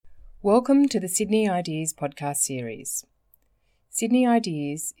Welcome to the Sydney Ideas podcast series. Sydney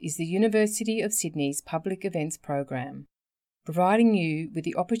Ideas is the University of Sydney's public events program, providing you with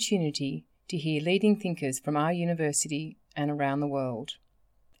the opportunity to hear leading thinkers from our university and around the world.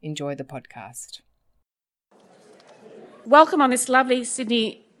 Enjoy the podcast. Welcome on this lovely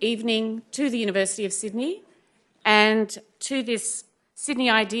Sydney evening to the University of Sydney and to this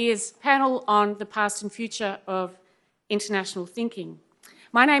Sydney Ideas panel on the past and future of international thinking.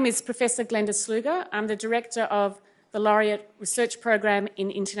 My name is Professor Glenda Sluga. I'm the Director of the Laureate Research Program in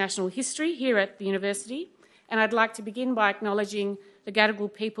International History here at the University, and I'd like to begin by acknowledging the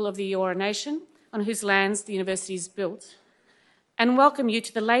Gadigal people of the Eora Nation, on whose lands the University is built, and welcome you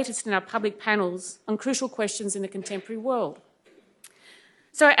to the latest in our public panels on crucial questions in the contemporary world.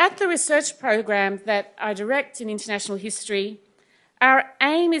 So at the research program that I direct in International History, our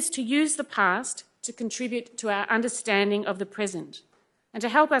aim is to use the past to contribute to our understanding of the present, and to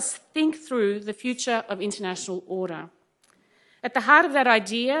help us think through the future of international order. At the heart of that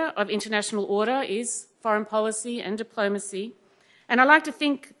idea of international order is foreign policy and diplomacy, and I like to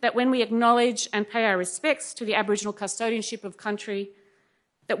think that when we acknowledge and pay our respects to the Aboriginal custodianship of country,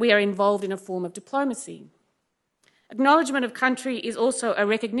 that we are involved in a form of diplomacy. Acknowledgement of country is also a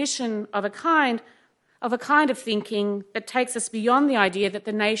recognition of a kind of thinking that takes us beyond the idea that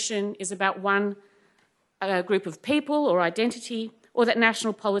the nation is about one group of people or identity, or that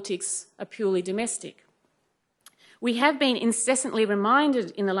national politics are purely domestic. We have been incessantly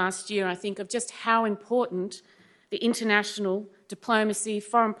reminded in the last year, I think, of just how important the international diplomacy,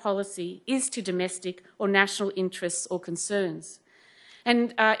 foreign policy is to domestic or national interests or concerns.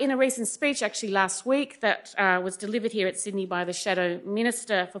 And in a recent speech, actually last week, that was delivered here at Sydney by the Shadow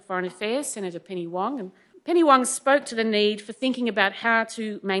Minister for Foreign Affairs, Senator Penny Wong, and Penny Wong spoke to the need for thinking about how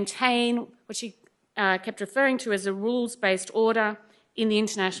to maintain what she kept referring to as a rules-based order in the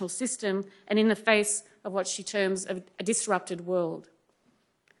international system and in the face of what she terms a disrupted world.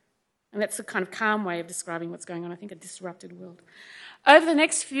 And that's a kind of calm way of describing what's going on, I think, a disrupted world. Over the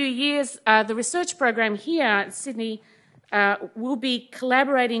next few years, the research program here at Sydney will be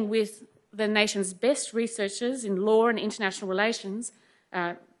collaborating with the nation's best researchers in law and international relations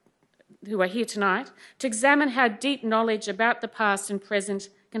who are here tonight to examine how deep knowledge about the past and present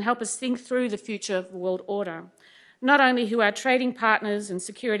can help us think through the future of the world order, not only who our trading partners and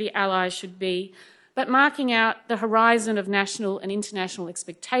security allies should be, but marking out the horizon of national and international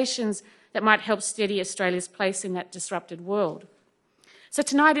expectations that might help steady Australia's place in that disrupted world. So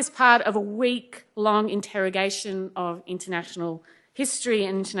tonight is part of a week-long interrogation of international history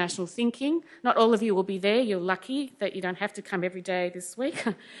and international thinking. Not all of you will be there. You're lucky that you don't have to come every day this week.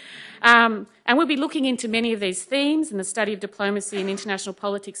 And we'll be looking into many of these themes in the study of diplomacy and international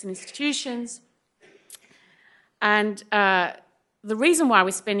politics and institutions. And the reason why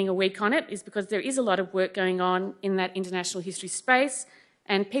we're spending a week on it is because there is a lot of work going on in that international history space,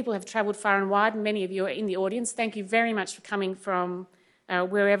 and people have travelled far and wide, and many of you are in the audience. Thank you very much for coming from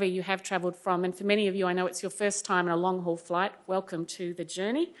wherever you have travelled from, and for many of you, I know it's your first time on a long-haul flight. Welcome to the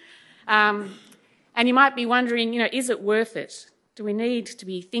journey. And you might be wondering, is it worth it? Do we need to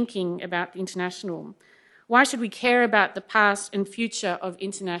be thinking about the international? Why should we care about the past and future of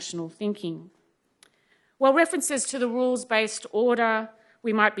international thinking? Well, references to the rules-based order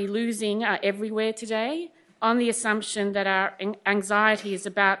we might be losing are everywhere today, on the assumption that our anxiety is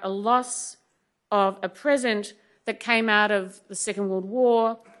about a loss of a present that came out of the Second World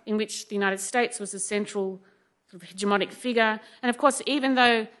War, in which the United States was the central sort of hegemonic figure. And of course, even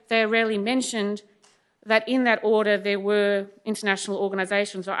though they're rarely mentioned, that in that order there were international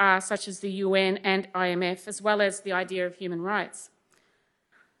organisations, or are, such as the UN and IMF, as well as the idea of human rights.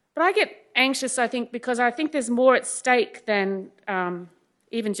 But I get anxious, I think, because I think there's more at stake than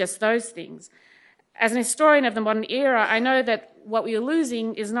even just those things. As an historian of the modern era, I know that what we are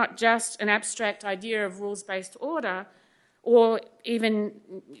losing is not just an abstract idea of rules-based order, or even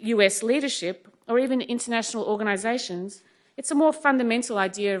US leadership, or even international organisations. It's a more fundamental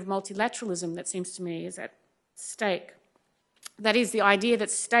idea of multilateralism that seems to me is at stake. That is, the idea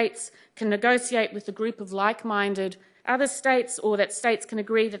that states can negotiate with a group of like-minded other states, or that states can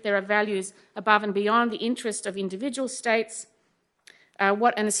agree that there are values above and beyond the interest of individual states.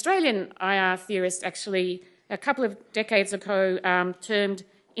 What an Australian IR theorist actually a couple of decades ago termed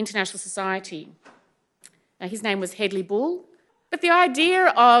international society. His name was Hedley Bull. But the idea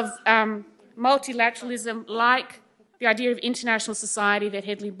of multilateralism, like the idea of international society that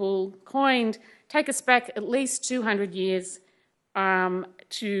Hedley Bull coined, take us back at least 200 years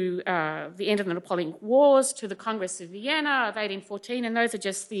to the end of the Napoleonic Wars, to the Congress of Vienna of 1814, and those are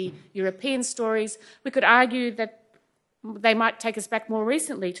just the European stories. We could argue that they might take us back more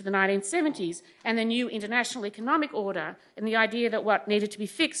recently to the 1970s and the new international economic order and the idea that what needed to be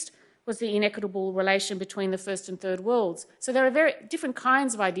fixed was the inequitable relation between the first and third worlds. So there are very different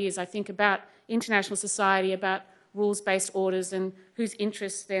kinds of ideas, I think, about international society, about rules-based orders and whose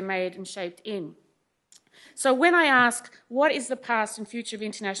interests they're made and shaped in. So when I ask, what is the past and future of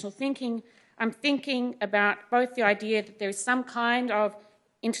international thinking, I'm thinking about both the idea that there is some kind of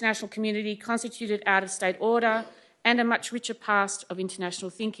international community constituted out of state order and a much richer past of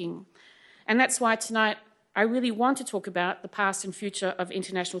international thinking. And that's why tonight I really want to talk about the past and future of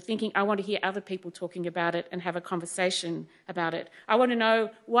international thinking. I want to hear other people talking about it and have a conversation about it. I want to know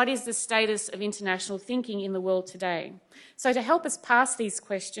what is the status of international thinking in the world today. So to help us pass these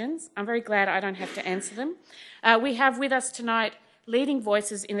questions, I'm very glad I don't have to answer them. We have with us tonight leading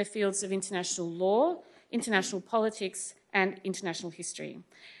voices in the fields of international law, international politics, and international history.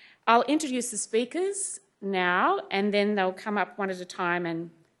 I'll introduce the speakers now, and then they'll come up one at a time,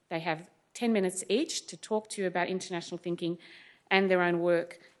 and they have 10 minutes each to talk to you about international thinking and their own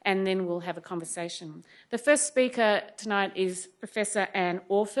work, and then we'll have a conversation. The first speaker tonight is Professor Anne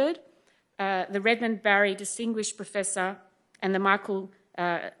Orford, the Redmond Barry Distinguished Professor and the Michael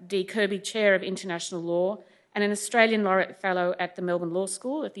D. Kirby Chair of International Law, and an Australian Laureate Fellow at the Melbourne Law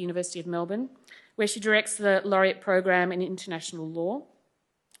School at the University of Melbourne, where she directs the Laureate Program in International Law.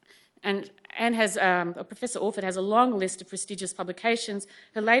 And Professor Orford has a long list of prestigious publications.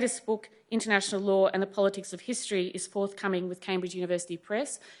 Her latest book, International Law and the Politics of History, is forthcoming with Cambridge University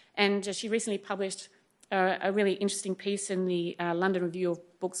Press. And she recently published a really interesting piece in the London Review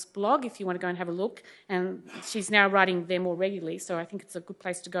of Books blog, if you want to go and have a look. And she's now writing there more regularly, so I think it's a good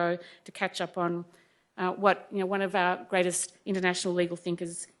place to go to catch up on what one of our greatest international legal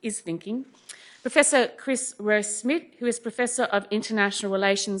thinkers is thinking. Professor Chris Rowe-Smith, who is Professor of International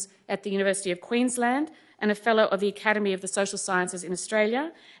Relations at the University of Queensland and a Fellow of the Academy of the Social Sciences in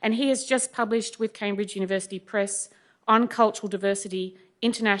Australia, and he has just published with Cambridge University Press on Cultural Diversity,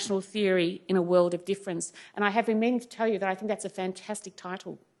 International Theory in a World of Difference. And I have been meaning to tell you that I think that's a fantastic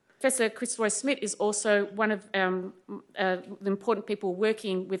title. Professor Chris Rowe-Smith is also one of the important people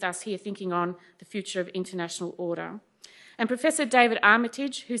working with us here thinking on the future of international order. And Professor David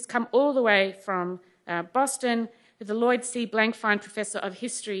Armitage, who's come all the way from Boston, the Lloyd C. Blankfein Professor of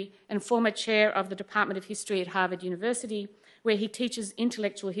History and former Chair of the Department of History at Harvard University, where he teaches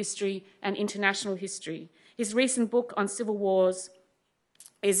intellectual history and international history. His recent book on civil wars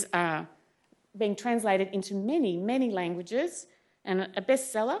is being translated into many, many languages, and a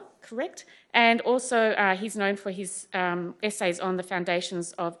bestseller, correct? And also he's known for his essays on the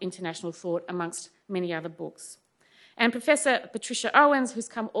foundations of international thought, amongst many other books. And Professor Patricia Owens, who's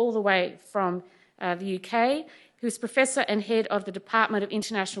come all the way from the UK, who's Professor and Head of the Department of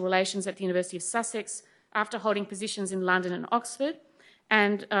International Relations at the University of Sussex, after holding positions in London and Oxford.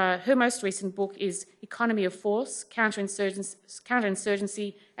 And her most recent book is Economy of Force,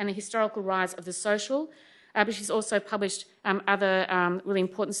 Counterinsurgency and the Historical Rise of the Social. But she's also published other really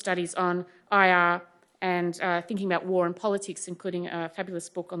important studies on IR and thinking about war and politics, including a fabulous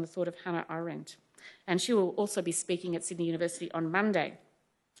book on the thought of Hannah Arendt. And she will also be speaking at Sydney University on Monday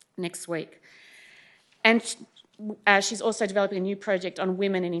next week. And she's also developing a new project on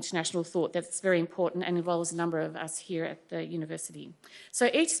women in international thought that's very important and involves a number of us here at the university. So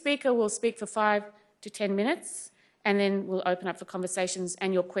each speaker will speak for 5 to 10 minutes, and then we'll open up for conversations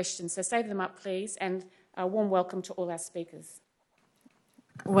and your questions. So save them up, please, and a warm welcome to all our speakers.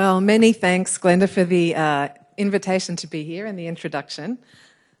 Well, many thanks, Glenda, for the invitation to be here and the introduction.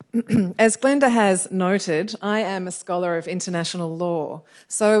 As Glenda has noted, I am a scholar of international law.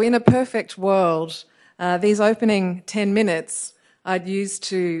 So in a perfect world, these opening 10 minutes I'd use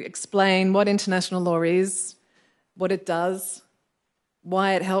to explain what international law is, what it does,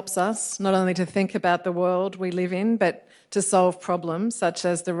 why it helps us not only to think about the world we live in, but to solve problems such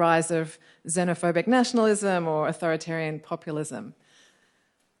as the rise of xenophobic nationalism or authoritarian populism.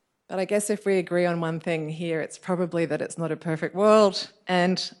 But I guess if we agree on one thing here, it's probably that it's not a perfect world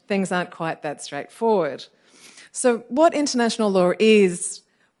and things aren't quite that straightforward. So what international law is,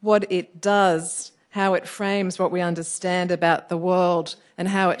 what it does, how it frames what we understand about the world and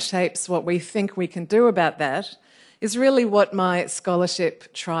how it shapes what we think we can do about that, is really what my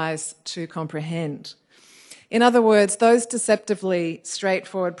scholarship tries to comprehend. In other words, those deceptively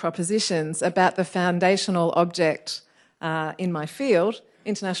straightforward propositions about the foundational object in my field,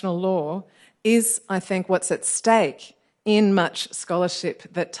 international law, is, I think, what's at stake in much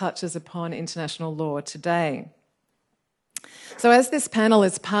scholarship that touches upon international law today. So as this panel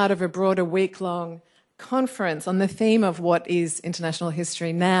is part of a broader week-long conference on the theme of what is international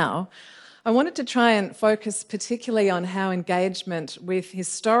history now, I wanted to try and focus particularly on how engagement with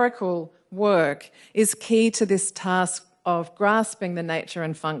historical work is key to this task of grasping the nature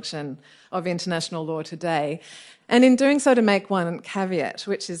and function of international law today, and in doing so to make one caveat,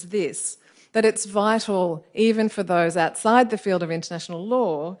 which is this, that it's vital, even for those outside the field of international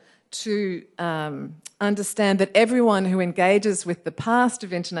law, to understand that everyone who engages with the past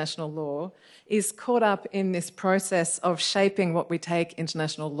of international law is caught up in this process of shaping what we take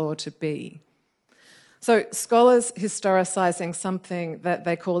international law to be. So scholars historicising something that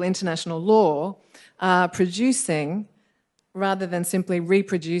they call international law are producing, rather than simply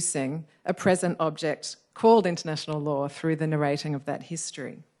reproducing, a present object called international law through the narrating of that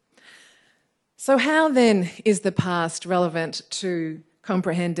history. So how then is the past relevant to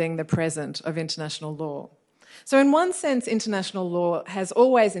comprehending the present of international law? So in one sense, international law has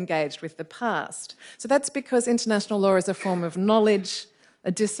always engaged with the past. So that's because international law is a form of knowledge,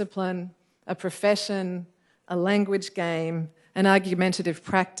 a discipline, a profession, a language game, an argumentative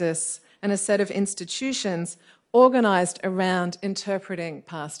practice, and a set of institutions organised around interpreting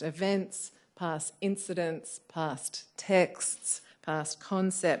past events, past incidents, past texts, past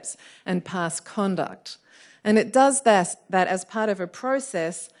concepts, and past conduct. And it does that as part of a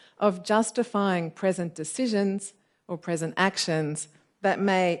process of justifying present decisions or present actions that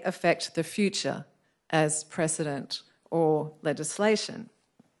may affect the future as precedent or legislation.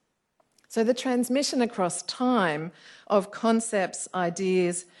 So the transmission across time of concepts,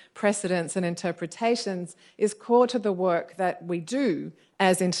 ideas, precedents and interpretations is core to the work that we do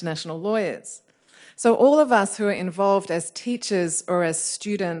as international lawyers. So all of us who are involved as teachers or as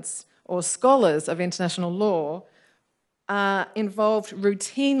students or scholars of international law are involved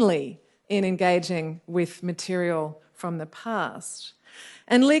routinely in engaging with material from the past.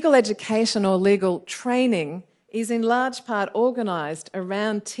 And legal education or legal training is in large part organised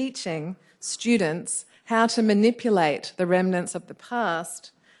around teaching students how to manipulate the remnants of the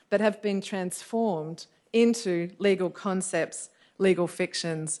past that have been transformed into legal concepts, legal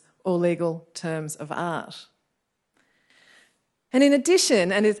fictions, or legal terms of art. And in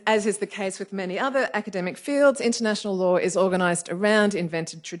addition, and as is the case with many other academic fields, international law is organised around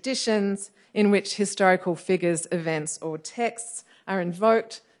invented traditions in which historical figures, events, or texts are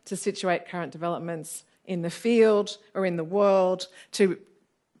invoked to situate current developments in the field or in the world, to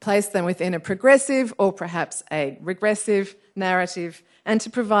place them within a progressive or perhaps a regressive narrative, and to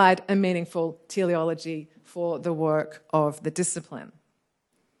provide a meaningful teleology for the work of the discipline.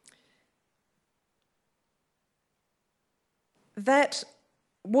 That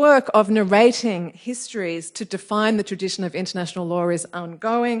work of narrating histories to define the tradition of international law is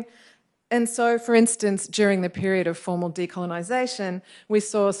ongoing. And so, for instance, during the period of formal decolonisation, we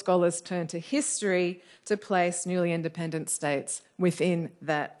saw scholars turn to history to place newly independent states within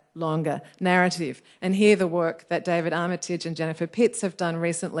that longer narrative. And here the work that David Armitage and Jennifer Pitts have done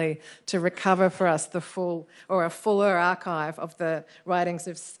recently to recover for us the full or a fuller archive of the writings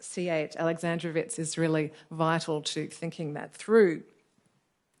of C.H. Alexandrovitz is really vital to thinking that through.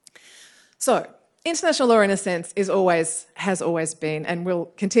 So, international law, in a sense, has always been and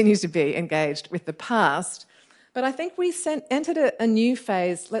will continue to be engaged with the past. But I think we entered a new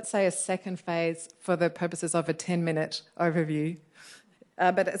phase, let's say a second phase for the purposes of a 10-minute overview,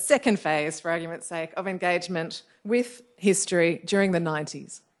 but a second phase, for argument's sake, of engagement with history during the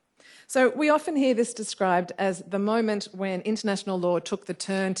 90s. So we often hear this described as the moment when international law took the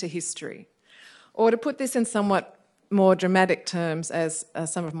turn to history. Or to put this in somewhat more dramatic terms, as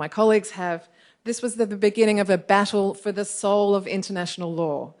some of my colleagues have, this was the beginning of a battle for the soul of international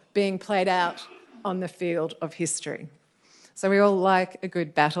law being played out on the field of history. So we all like a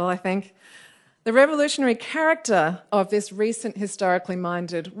good battle, I think. The revolutionary character of this recent historically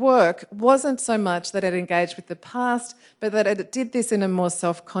minded work wasn't so much that it engaged with the past, but that it did this in a more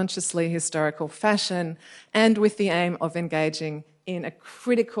self-consciously historical fashion and with the aim of engaging in a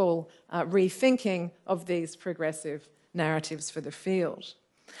critical rethinking of these progressive narratives for the field.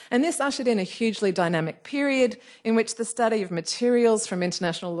 And this ushered in a hugely dynamic period in which the study of materials from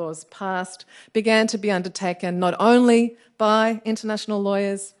international law's past began to be undertaken not only by international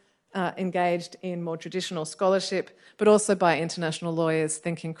lawyers engaged in more traditional scholarship, but also by international lawyers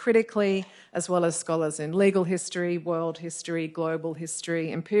thinking critically, as well as scholars in legal history, world history, global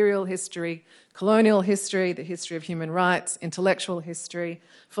history, imperial history, colonial history, the history of human rights, intellectual history,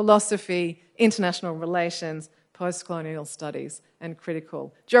 philosophy, international relations, post-colonial studies, and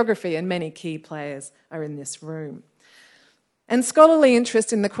critical geography, and many key players are in this room. And scholarly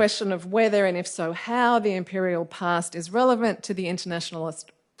interest in the question of whether, and if so how, the imperial past is relevant to the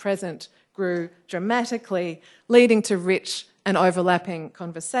internationalist present grew dramatically, leading to rich and overlapping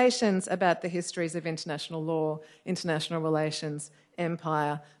conversations about the histories of international law, international relations,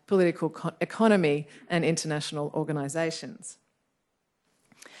 empire, political economy, and international organisations.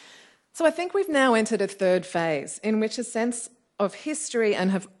 So I think we've now entered a third phase in which a sense of history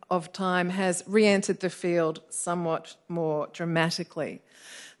and of time has re-entered the field somewhat more dramatically.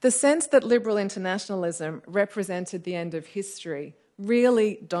 The sense that liberal internationalism represented the end of history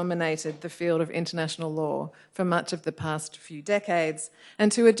really dominated the field of international law for much of the past few decades,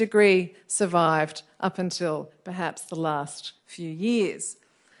 and to a degree survived up until perhaps the last few years.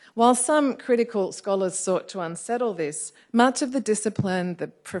 While some critical scholars sought to unsettle this, much of the discipline, the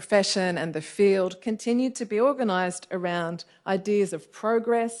profession, and the field continued to be organised around ideas of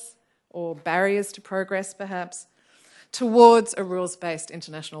progress, or barriers to progress perhaps, towards a rules-based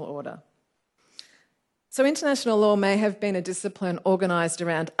international order. So international law may have been a discipline organised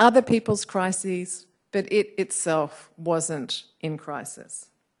around other people's crises, but it itself wasn't in crisis.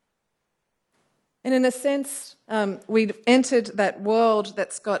 And in a sense, we've entered that world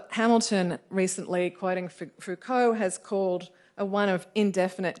that Scott Hamilton recently, quoting Foucault, has called a one of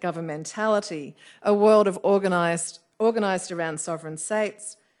indefinite governmentality, a world of organised around sovereign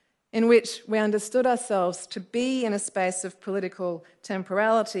states, in which we understood ourselves to be in a space of political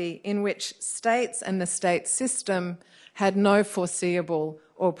temporality in which states and the state system had no foreseeable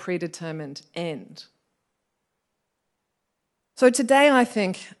or predetermined end. So today, I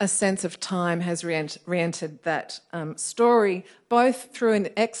think a sense of time has re-entered that story, both through an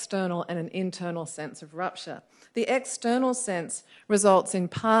external and an internal sense of rupture. The external sense results in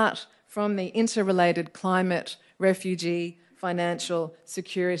part from the interrelated climate, refugee, financial,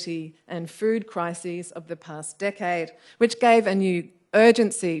 security and food crises of the past decade, which gave a new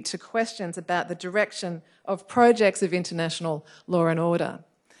urgency to questions about the direction of projects of international law and order.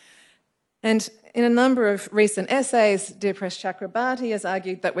 And in a number of recent essays, Deepresh Chakrabarti has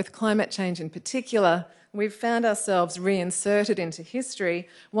argued that with climate change in particular, we've found ourselves reinserted into history,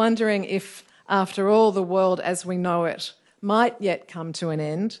 wondering if, after all, the world as we know it might yet come to an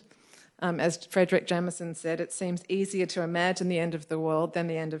end. As Frederick Jameson said, it seems easier to imagine the end of the world than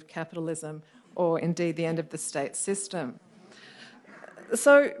the end of capitalism or indeed the end of the state system.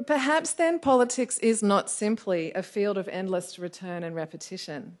 So perhaps then politics is not simply a field of endless return and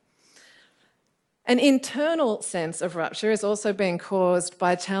repetition. An internal sense of rupture is also being caused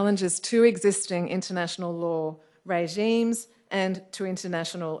by challenges to existing international law regimes and to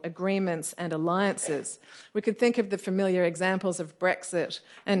international agreements and alliances. We could think of the familiar examples of Brexit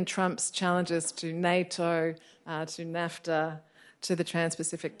and Trump's challenges to NATO, to NAFTA, to the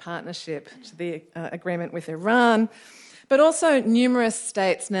Trans-Pacific Partnership, to the agreement with Iran, but also numerous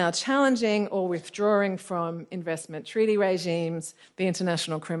states now challenging or withdrawing from investment treaty regimes, the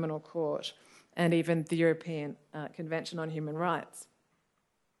International Criminal Court, and even the European Convention on Human Rights.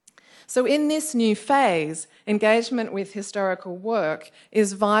 So in this new phase, engagement with historical work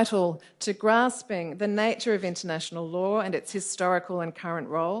is vital to grasping the nature of international law and its historical and current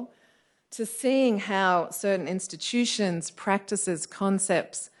role, to seeing how certain institutions, practices,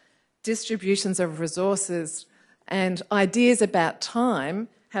 concepts, distributions of resources, and ideas about time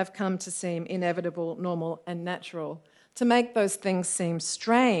have come to seem inevitable, normal, and natural, to make those things seem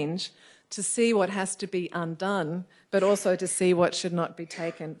strange, to see what has to be undone, but also to see what should not be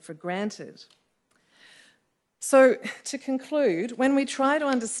taken for granted. So, to conclude, when we try to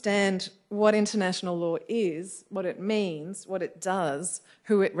understand what international law is, what it means, what it does,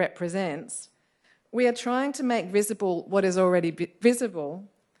 who it represents, we are trying to make visible what is already visible,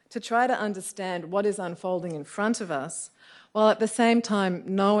 to try to understand what is unfolding in front of us, while at the same time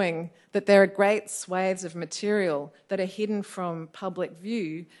knowing that there are great swathes of material that are hidden from public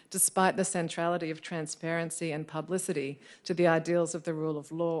view despite the centrality of transparency and publicity to the ideals of the rule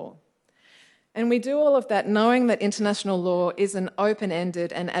of law. And we do all of that knowing that international law is an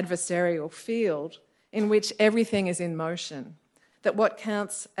open-ended and adversarial field in which everything is in motion, that what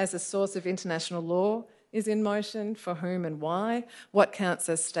counts as a source of international law is in motion, for whom and why, what counts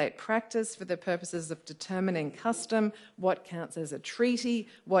as state practice for the purposes of determining custom, what counts as a treaty,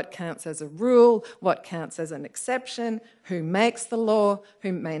 what counts as a rule, what counts as an exception, who makes the law,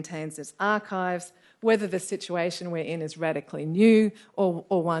 who maintains its archives, whether the situation we're in is radically new or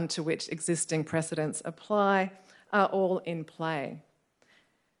one to which existing precedents apply, are all in play.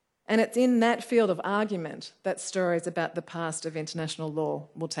 And it's in that field of argument that stories about the past of international law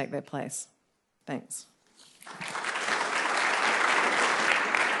will take their place. Thanks.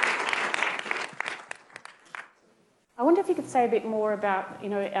 I wonder if you could say a bit more about,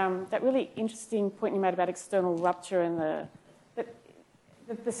 that really interesting point you made about external rupture and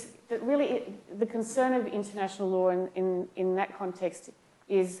that really the concern of international law in that context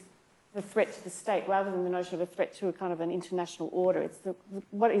is the threat to the state, rather than the notion of a threat to a kind of an international order. It's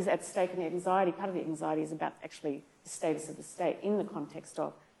what is at stake in the anxiety. Part of the anxiety is about actually the status of the state in the context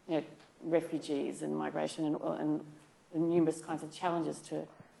of, you know, refugees and migration and the numerous kinds of challenges to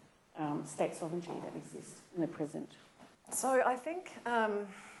state sovereignty that exist in the present. So I think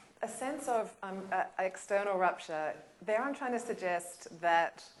a sense of external rupture, there I'm trying to suggest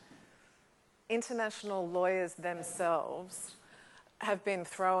that international lawyers themselves have been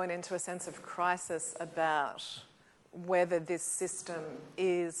thrown into a sense of crisis about whether this system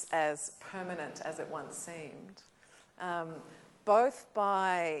is as permanent as it once seemed, both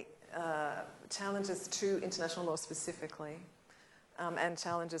by challenges to international law specifically and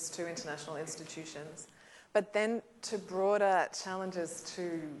challenges to international institutions, but then to broader challenges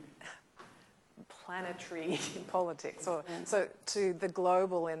to planetary politics, or so to the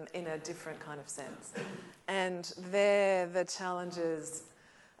global in a different kind of sense. And there the challenges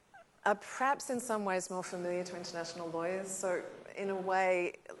are perhaps in some ways more familiar to international lawyers. So in a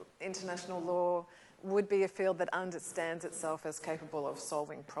way, international law would be a field that understands itself as capable of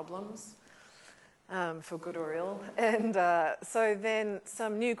solving problems, for good or ill. And so then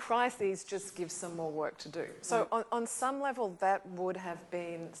some new crises just give some more work to do. So on some level, that would have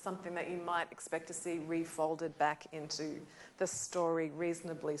been something that you might expect to see refolded back into the story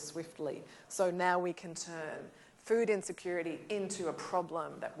reasonably swiftly. So now we can turn food insecurity into a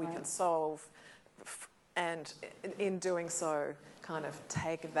problem that we can solve, and in doing so, kind of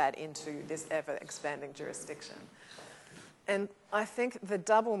take that into this ever-expanding jurisdiction. And I think the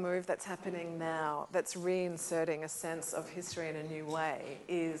double move that's happening now, that's reinserting a sense of history in a new way,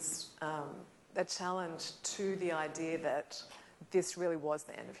 is a challenge to the idea that this really was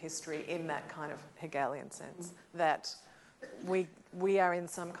the end of history in that kind of Hegelian sense, that we are in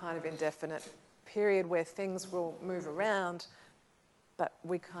some kind of indefinite period where things will move around, but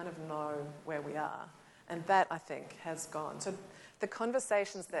we kind of know where we are. And that, I think, has gone. So the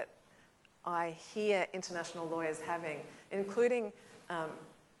conversations that I hear international lawyers having, including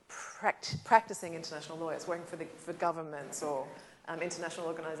practicing international lawyers, working for governments or international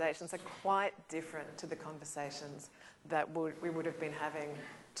organisations, are quite different to the conversations that we would have been having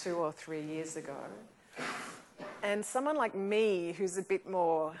 2 or 3 years ago. And someone like me, who's a bit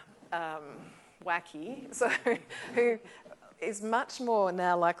more wacky, so who is much more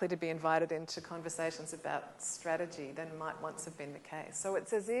now likely to be invited into conversations about strategy than might once have been the case. So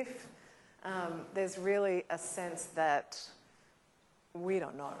it's as if there's really a sense that we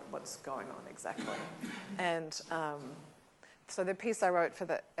don't know what's going on exactly. And so the piece I wrote for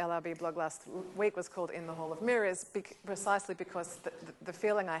the LRB blog last week was called In the Hall of Mirrors, precisely because the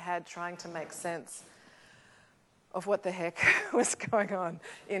feeling I had trying to make sense of what the heck was going on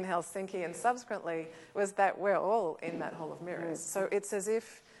in Helsinki and subsequently was that we're all in that Hall of Mirrors. So it's as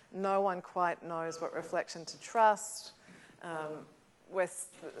if no one quite knows what reflection to trust. With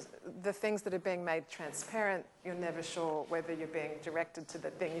the things that are being made transparent, you're never sure whether you're being directed to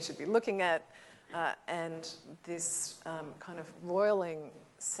the thing you should be looking at. And this kind of roiling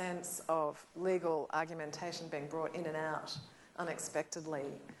sense of legal argumentation being brought in and out unexpectedly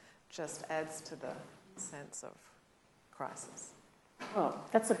just adds to the sense of crisis. Well,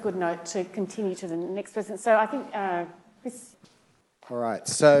 that's a good note to continue to the next person. So I think Chris. All right.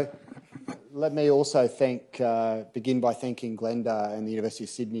 So let me also begin by thanking Glenda and the University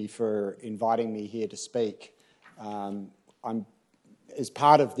of Sydney for inviting me here to speak. As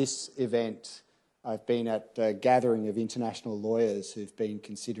part of this event, I've been at a gathering of international lawyers who've been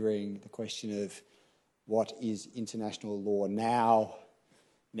considering the question of what is international law now,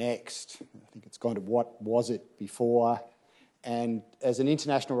 next. I think it's gone to what was it before. And as an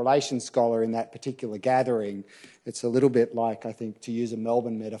international relations scholar in that particular gathering, it's a little bit like, I think, to use a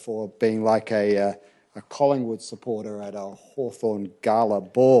Melbourne metaphor, being like a Collingwood supporter at a Hawthorn Gala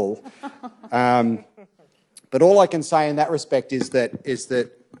ball. But all I can say in that respect is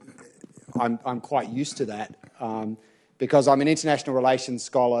that I'm quite used to that because I'm an international relations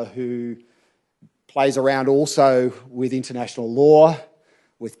scholar who plays around also with international law,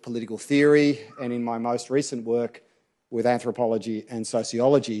 with political theory, and in my most recent work, with anthropology and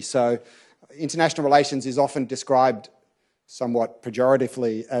sociology. So international relations is often described somewhat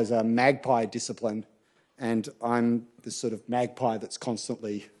pejoratively as a magpie discipline, and I'm the sort of magpie that's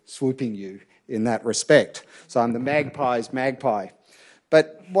constantly swooping you in that respect. So I'm the magpie's magpie.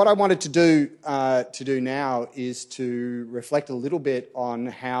 But what I wanted to do now is to reflect a little bit on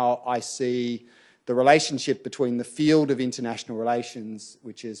how I see the relationship between the field of international relations,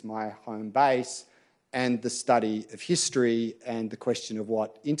 which is my home base, and the study of history and the question of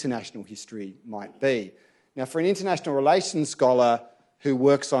what international history might be. Now, for an international relations scholar who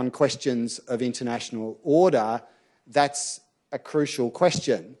works on questions of international order, that's a crucial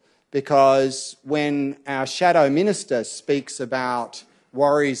question, because when our shadow minister speaks about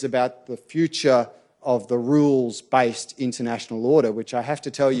worries about the future of the rules-based international order, which I have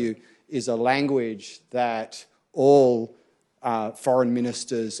to tell you is a language that all foreign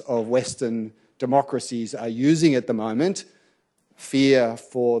ministers of Western democracies are using at the moment, fear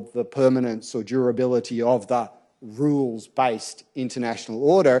for the permanence or durability of the rules-based international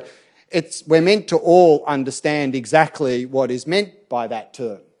order, we're meant to all understand exactly what is meant by that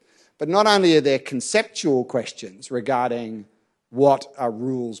term. But not only are there conceptual questions regarding what a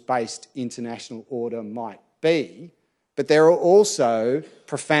rules-based international order might be, but there are also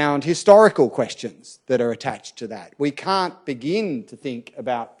profound historical questions that are attached to that. We can't begin to think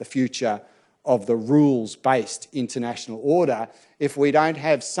about the future of the rules-based international order if we don't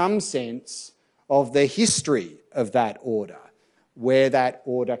have some sense of the history of that order, where that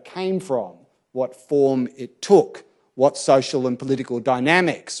order came from, what form it took, what social and political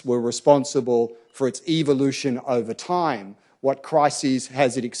dynamics were responsible for its evolution over time, what crises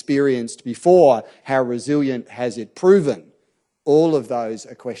has it experienced before, how resilient has it proven. All of those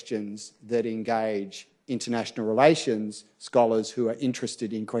are questions that engage international relations scholars who are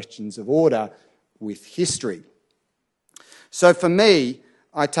interested in questions of order with history. So for me,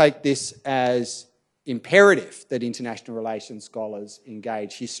 I take this as imperative that international relations scholars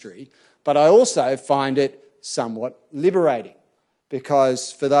engage history, but I also find it somewhat liberating,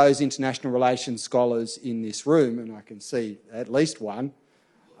 because for those international relations scholars in this room, and I can see at least one,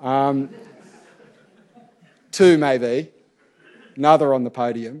 two maybe, another on the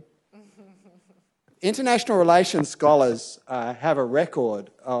podium, international relations scholars have a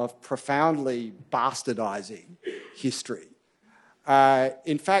record of profoundly bastardising history.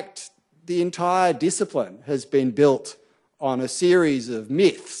 In fact, the entire discipline has been built on a series of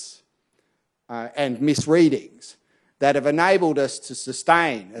myths and misreadings that have enabled us to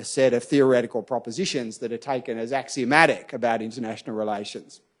sustain a set of theoretical propositions that are taken as axiomatic about international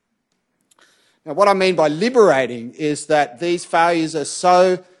relations. Now, what I mean by liberating is that these failures are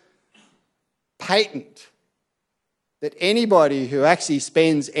so patent that anybody who actually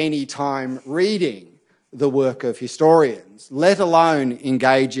spends any time reading the work of historians, let alone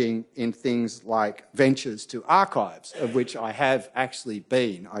engaging in things like ventures to archives, of which I have actually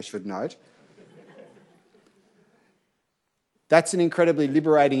been, I should note, that's an incredibly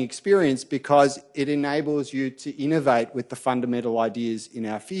liberating experience, because it enables you to innovate with the fundamental ideas in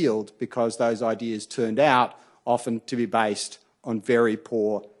our field, because those ideas turned out often to be based on very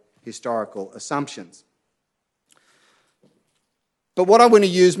poor historical assumptions. But what I want to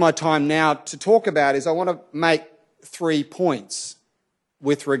use my time now to talk about is I want to make 3 points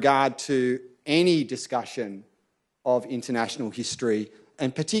with regard to any discussion of international history,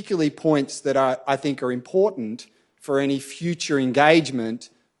 and particularly points that I think are important for any future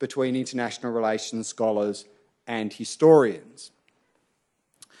engagement between international relations scholars and historians.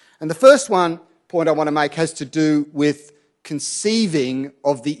 And the first point I want to make has to do with conceiving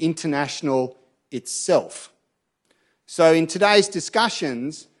of the international itself. So in today's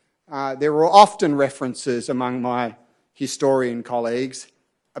discussions, there are often references among my historian colleagues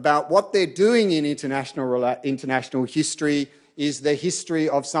about what they're doing in international history is the history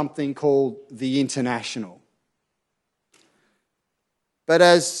of something called the international. But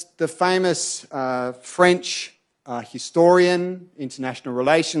as the famous French historian, international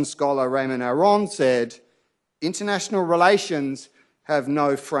relations scholar Raymond Aron said, international relations have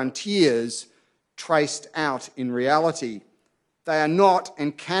no frontiers traced out in reality. They are not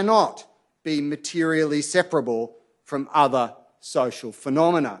and cannot be materially separable from other social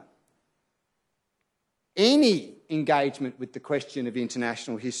phenomena. Any engagement with the question of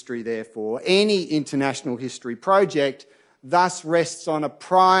international history, therefore, any international history project, thus rests on a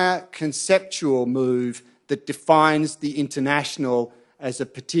prior conceptual move that defines the international as a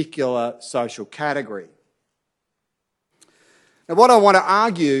particular social category. Now, what I want to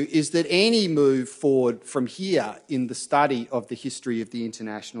argue is that any move forward from here in the study of the history of the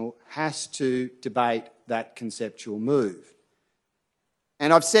international has to debate that conceptual move.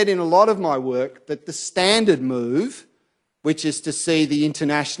 And I've said in a lot of my work that the standard move, which is to see the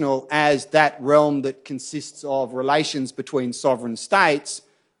international as that realm that consists of relations between sovereign states,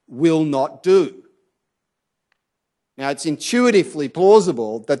 will not do. Now, it's intuitively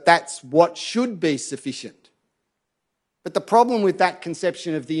plausible that that's what should be sufficient. But the problem with that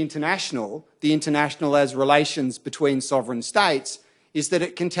conception of the international as relations between sovereign states, is that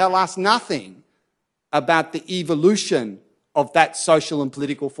it can tell us nothing about the evolution of that social and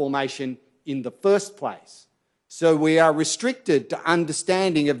political formation in the first place. So we are restricted to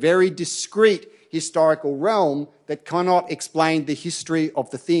understanding a very discrete historical realm that cannot explain the history of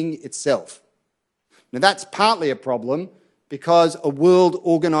the thing itself. Now that's partly a problem because a world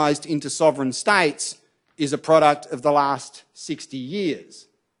organised into sovereign states is a product of the last 60 years.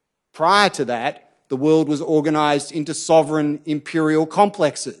 Prior to that, the world was organised into sovereign imperial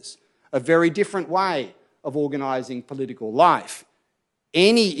complexes, a very different way of organising political life.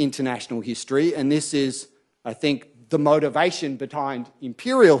 Any international history, and this is, I think, the motivation behind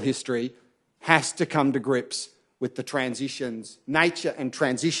imperial history, has to come to grips with the transitions, nature and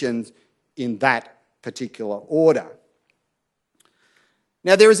transitions in that particular order.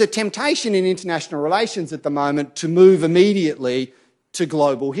 Now, there is a temptation in international relations at the moment to move immediately to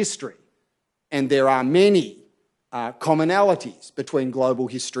global history, and there are many commonalities between global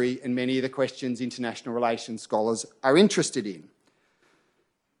history and many of the questions international relations scholars are interested in.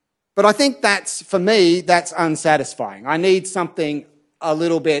 But I think for me, that's unsatisfying. I need something a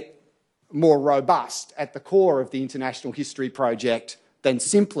little bit more robust at the core of the international history project than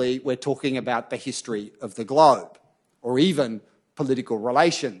simply we're talking about the history of the globe or even political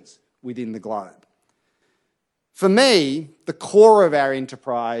relations within the globe. For me, the core of our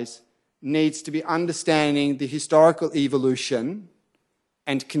enterprise needs to be understanding the historical evolution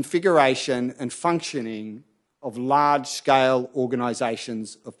and configuration and functioning of large-scale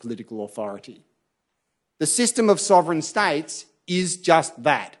organisations of political authority. The system of sovereign states is just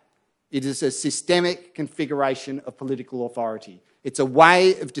that. It is a systemic configuration of political authority. It's a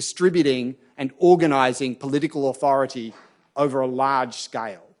way of distributing and organising political authority over a large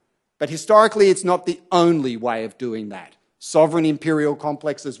scale. But historically, it's not the only way of doing that. Sovereign imperial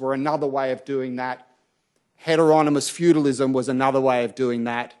complexes were another way of doing that. Heteronymous feudalism was another way of doing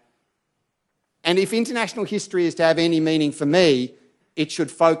that. And if international history is to have any meaning for me, it should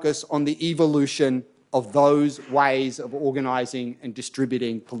focus on the evolution of those ways of organising and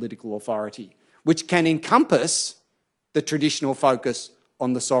distributing political authority, which can encompass the traditional focus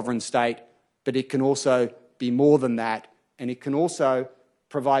on the sovereign state, but it can also be more than that, and it can also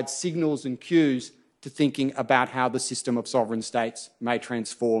provide signals and cues to thinking about how the system of sovereign states may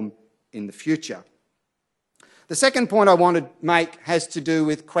transform in the future. The second point I want to make has to do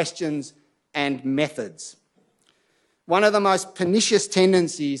with questions and methods. One of the most pernicious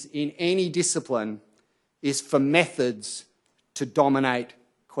tendencies in any discipline is for methods to dominate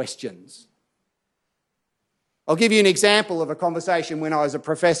questions. I'll give you an example of a conversation when I was a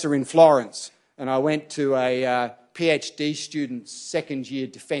professor in Florence and I went to a PhD student's second year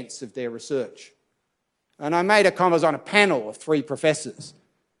defence of their research. And I made a comment, I was on a panel of 3 professors,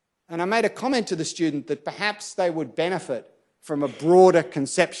 and I made a comment to the student that perhaps they would benefit from a broader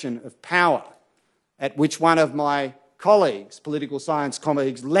conception of power, at which one of my colleagues, political science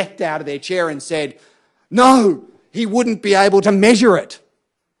colleagues, leapt out of their chair and said, "No, he wouldn't be able to measure it."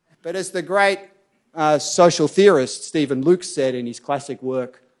 But as the great social theorist Stephen Luke said in his classic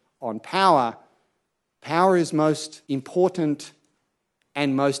work on power, power is most important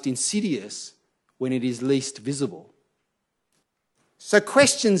and most insidious when it is least visible. So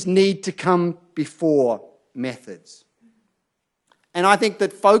questions need to come before methods. And I think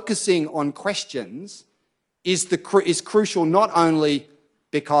that focusing on questions is crucial not only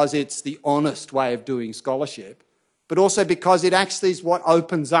because it's the honest way of doing scholarship, but also because it actually is what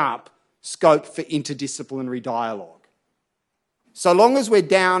opens up scope for interdisciplinary dialogue. So long as we're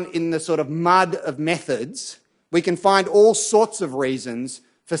down in the sort of mud of methods, we can find all sorts of reasons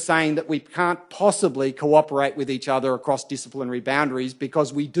for saying that we can't possibly cooperate with each other across disciplinary boundaries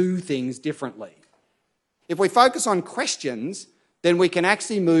because we do things differently. If we focus on questions, then we can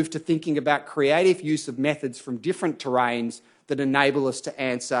actually move to thinking about creative use of methods from different terrains that enable us to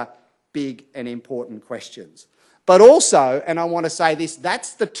answer big and important questions. But also, and I want to say this,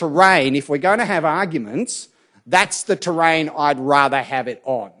 that's the terrain, if we're going to have arguments, that's the terrain I'd rather have it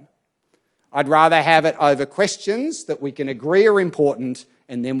on. I'd rather have it over questions that we can agree are important,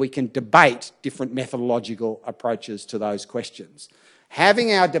 and then we can debate different methodological approaches to those questions.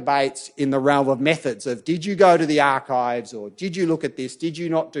 Having our debates in the realm of methods of did you go to the archives or did you look at this, did you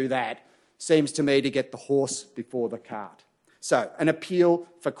not do that, seems to me to get the horse before the cart. So an appeal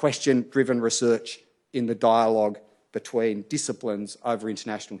for question-driven research in the dialogue between disciplines over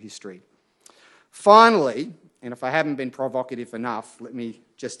international history. Finally, and if I haven't been provocative enough, let me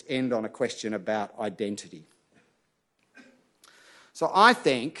just end on a question about identity. So I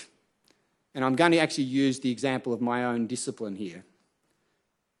think, and I'm going to actually use the example of my own discipline here,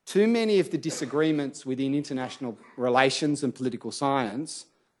 too many of the disagreements within international relations and political science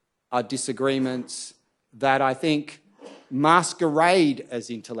are disagreements that I think masquerade as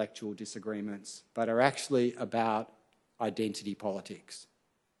intellectual disagreements, but are actually about identity politics.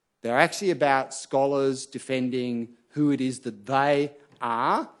 They're actually about scholars defending who it is that they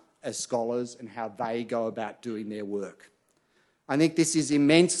are as scholars and how they go about doing their work. I think this is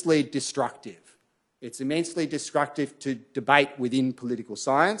immensely destructive. It's immensely destructive to debate within political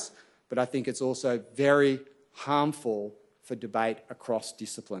science, but I think it's also very harmful for debate across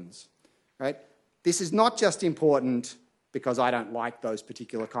disciplines. Right? This is not just important because I don't like those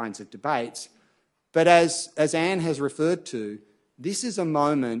particular kinds of debates, but as Anne has referred to, this is a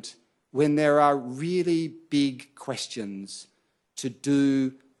moment when there are really big questions to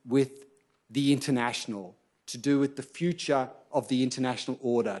do with the international, to do with the future of the international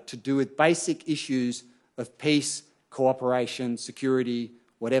order, to do with basic issues of peace, cooperation, security,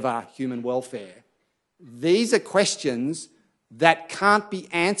 whatever, human welfare. These are questions that can't be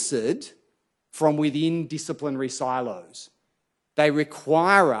answered from within disciplinary silos. They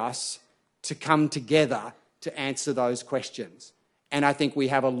require us to come together to answer those questions. And I think we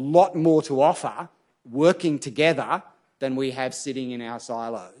have a lot more to offer working together than we have sitting in our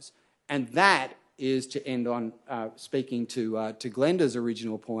silos. And that is, to end on speaking to Glenda's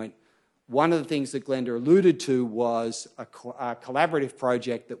original point, one of the things that Glenda alluded to was a collaborative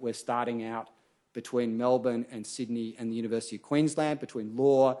project that we're starting out between Melbourne and Sydney and the University of Queensland, between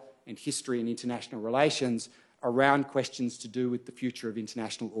law and history and international relations, around questions to do with the future of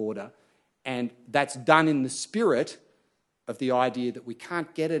international order. And that's done in the spirit of the idea that we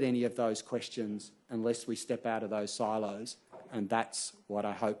can't get at any of those questions unless we step out of those silos. And that's what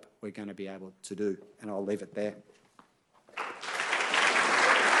I hope we're going to be able to do. And I'll leave it there.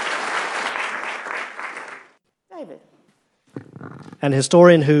 David. An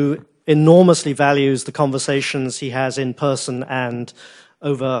historian who enormously values the conversations he has in person and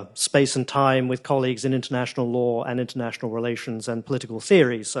over space and time with colleagues in international law and international relations and political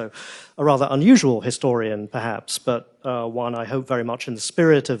theory. So a rather unusual historian, perhaps, but one I hope very much in the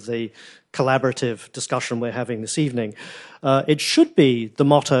spirit of the collaborative discussion we're having this evening. It should be the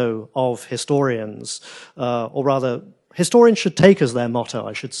motto of historians, or rather, historians should take as their motto,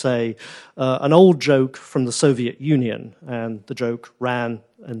 I should say, an old joke from the Soviet Union. And the joke ran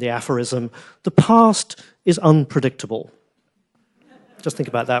in the aphorism, "The past is unpredictable." Just think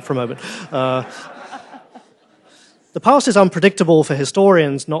about that for a moment. The past is unpredictable for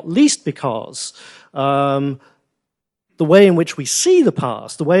historians, not least because the way in which we see the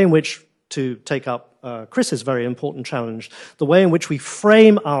past, the way in which, to take up Chris's very important challenge, the way in which we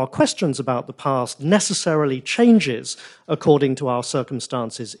frame our questions about the past necessarily changes according to our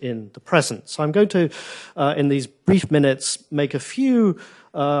circumstances in the present. So I'm going to, in these brief minutes, make a few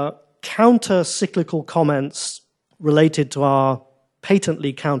counter-cyclical comments related to our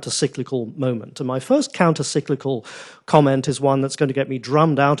patently counter-cyclical moment. And my first counter-cyclical comment is one that's going to get me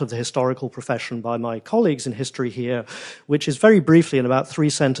drummed out of the historical profession by my colleagues in history here, which is very briefly, in about 3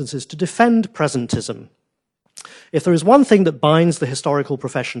 sentences, to defend presentism. If there is one thing that binds the historical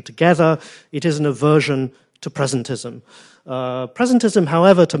profession together, it is an aversion to presentism. Presentism,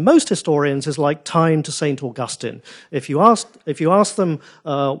 however, to most historians is like time to St. Augustine. If you ask them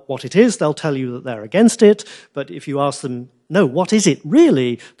what it is, they'll tell you that they're against it, but if you ask them, no, what is it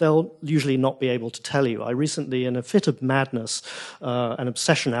really, they'll usually not be able to tell you. I recently, in a fit of madness and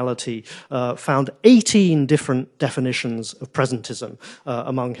obsessionality, found 18 different definitions of presentism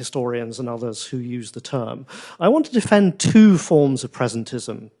among historians and others who use the term. I want to defend 2 forms of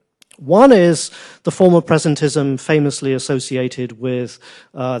presentism. One is the form of presentism famously associated with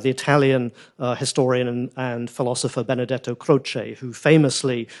the Italian historian and philosopher Benedetto Croce, who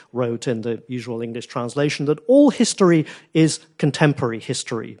famously wrote in the usual English translation that all history is contemporary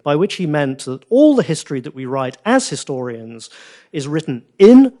history, by which he meant that all the history that we write as historians is written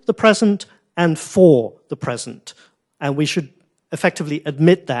in the present and for the present. And we should effectively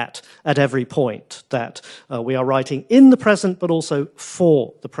admit that at every point, that we are writing in the present, but also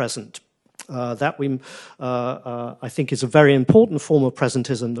for the present. That I think is a very important form of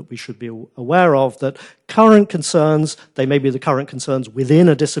presentism that we should be aware of, that current concerns, they may be the current concerns within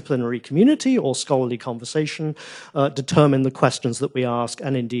a disciplinary community or scholarly conversation, determine the questions that we ask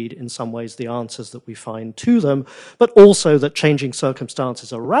and indeed in some ways the answers that we find to them, but also that changing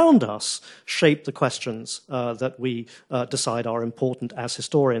circumstances around us shape the questions that we decide are important as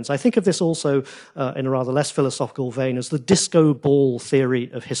historians. I think of this also in a rather less philosophical vein as the disco ball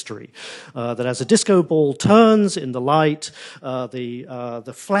theory of history. That as a disco ball turns in the light,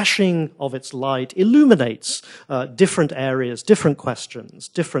 the flashing of its light illuminates different areas, different questions,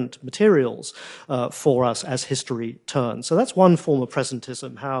 different materials for us as history turns. So that's one form of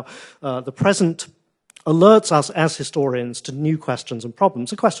presentism, how the present alerts us as historians to new questions and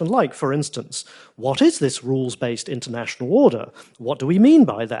problems. A question like, for instance, what is this rules-based international order? What do we mean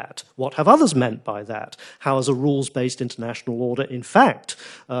by that? What have others meant by that? How is a rules-based international order, in fact,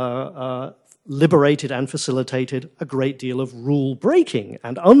 liberated and facilitated a great deal of rule breaking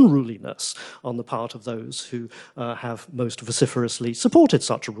and unruliness on the part of those who have most vociferously supported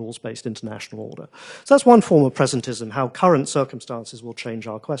such a rules-based international order. So that's one form of presentism, how current circumstances will change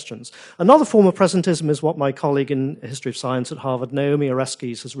our questions. Another form of presentism is what my colleague in History of Science at Harvard, Naomi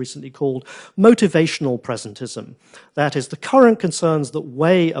Oreskes, has recently called motivational presentism. That is, the current concerns that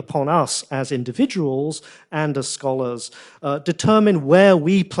weigh upon us as individuals and as scholars determine where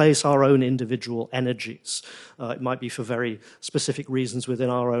we place our own individual energies. It might be for very specific reasons within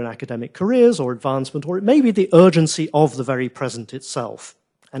our own academic careers or advancement, or it may be the urgency of the very present itself.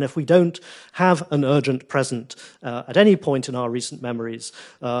 And if we don't have an urgent present at any point in our recent memories,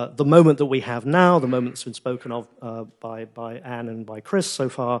 the moment that we have now, the moment that's been spoken of by Anne and by Chris so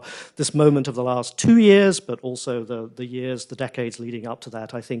far, this moment of the last 2 years, but also the years, the decades leading up to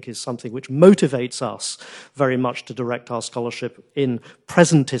that, I think is something which motivates us very much to direct our scholarship in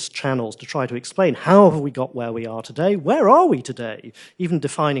presentist channels, to try to explain how have we got where we are today, where are we today? Even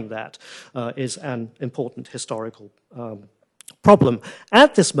defining that is an important historical problem.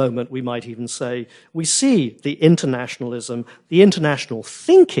 At this moment, we might even say, we see the internationalism, the international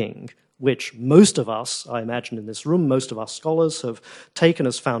thinking, which most of us, I imagine in this room, most of us scholars have taken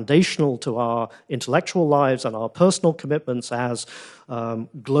as foundational to our intellectual lives and our personal commitments as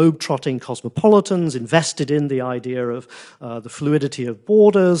globe-trotting cosmopolitans, invested in the idea of the fluidity of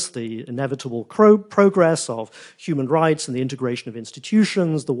borders, the inevitable progress of human rights and the integration of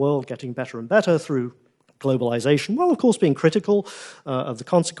institutions, the world getting better and better through globalization, well, of course, being critical of the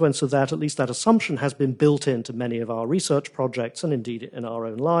consequence of that, at least that assumption has been built into many of our research projects and indeed in our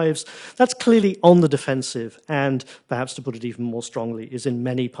own lives. That's clearly on the defensive and, perhaps to put it even more strongly, is in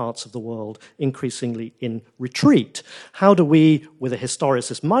many parts of the world increasingly in retreat. How do we, with a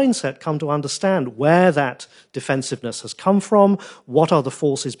historicist mindset, come to understand where that defensiveness has come from, what are the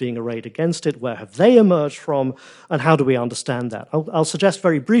forces being arrayed against it, where have they emerged from, and how do we understand that? I'll suggest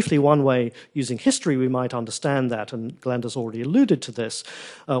very briefly one way, using history, we might understand that, and Glenda's already alluded to this.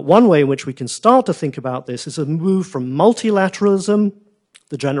 One way in which we can start to think about this is a move from multilateralism,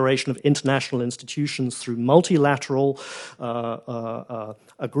 the generation of international institutions through multilateral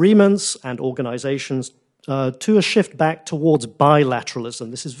agreements and organizations, to a shift back towards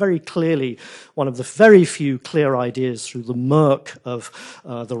bilateralism. This is very clearly one of the very few clear ideas through the murk of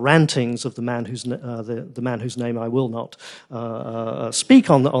the rantings of the man whose name I will not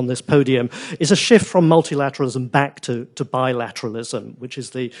speak on this podium, is a shift from multilateralism back to bilateralism, which is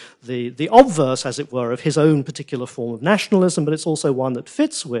the obverse, as it were, of his own particular form of nationalism, but it's also one that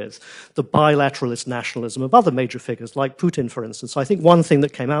fits with the bilateralist nationalism of other major figures, like Putin, for instance. I think one thing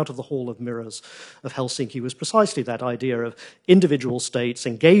that came out of the Hall of Mirrors of Helsinki was precisely that idea of individual states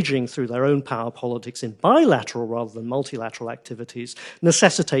engaging through their own power politics in bilateral rather than multilateral activities,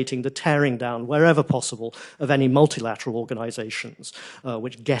 necessitating the tearing down, wherever possible, of any multilateral organizations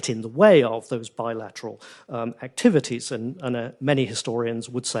which get in the way of those bilateral activities. And many historians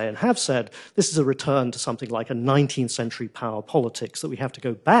would say and have said this is a return to something like a 19th century power politics, that we have to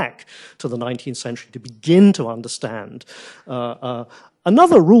go back to the 19th century to begin to understand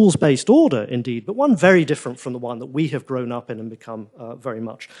another rules-based order, indeed, but one very different from the one that we have grown up in and become very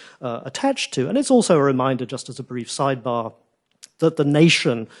much attached to. And it's also a reminder, just as a brief sidebar, that the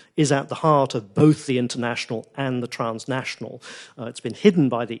nation is at the heart of both the international and the transnational. It's been hidden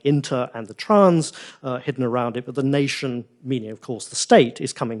by the inter and the trans, hidden around it, but the nation, meaning, of course, the state,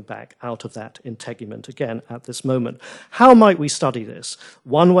 is coming back out of that integument again at this moment. How might we study this?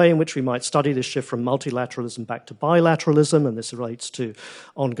 One way in which we might study this shift from multilateralism back to bilateralism, and this relates to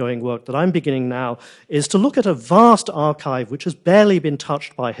ongoing work that I'm beginning now, is to look at a vast archive which has barely been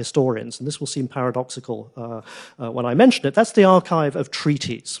touched by historians, and this will seem paradoxical when I mention it. That's the archive of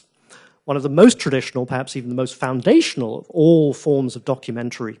treaties. One of the most traditional, perhaps even the most foundational of all forms of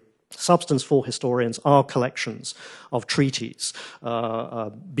documentary substance for historians are collections of treaties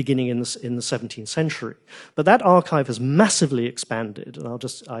beginning in the 17th century. But that archive has massively expanded,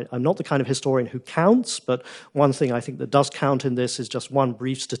 and I'm not the kind of historian who counts, but one thing I think that does count in this is just one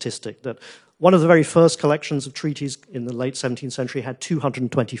brief statistic, that one of the very first collections of treaties in the late 17th century had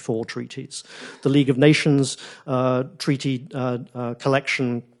 224 treaties. The League of Nations treaty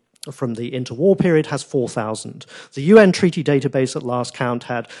collection from the interwar period has 4,000. The UN treaty database at last count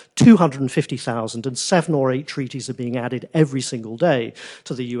had 250,000, and 7 or 8 treaties are being added every single day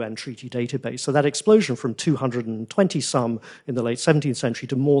to the UN treaty database. So that explosion from 220-some in the late 17th century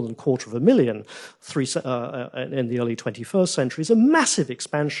to more than 250,000 in the early 21st century is a massive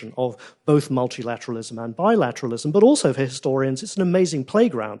expansion of both multilateralism and bilateralism, but also for historians it's an amazing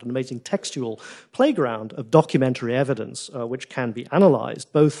playground, an amazing textual playground of documentary evidence which can be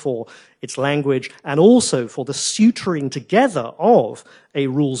analyzed, both for its language and also for the suturing together of a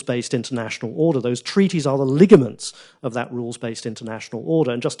rules-based international order. Those treaties are the ligaments of that rules-based international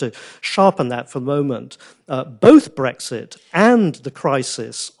order. And just to sharpen that for the moment, both Brexit and the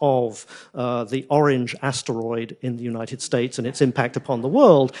crisis of the orange asteroid in the United States and its impact upon the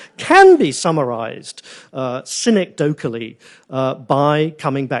world can be summarized synecdochally by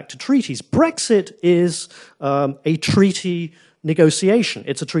coming back to treaties. Brexit is a treaty negotiation.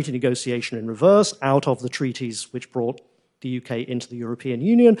 It's a treaty negotiation in reverse out of the treaties which brought the UK into the European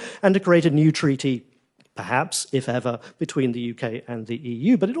Union and to create a new treaty, perhaps, if ever, between the UK and the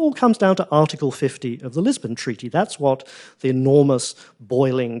EU. But it all comes down to Article 50 of the Lisbon Treaty. That's what the enormous,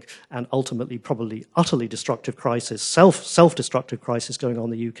 boiling, and ultimately probably utterly destructive crisis, self-destructive crisis going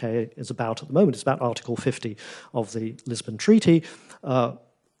on in the UK is about at the moment. It's about Article 50 of the Lisbon Treaty.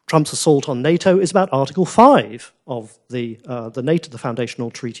 Trump's assault on NATO is about Article 5 of the foundational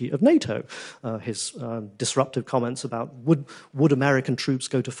treaty of NATO. His disruptive comments about would American troops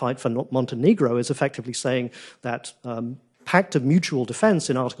go to fight for Montenegro is effectively saying that pact of mutual defense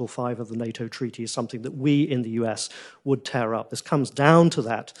in Article 5 of the NATO treaty is something that we in the US would tear up. This comes down to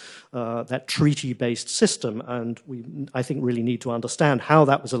that treaty-based system, and we, I think, really need to understand how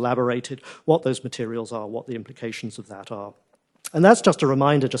that was elaborated, what those materials are, what the implications of that are. And that's just a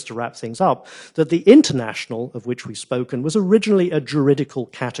reminder, just to wrap things up, that the international, of which we've spoken, was originally a juridical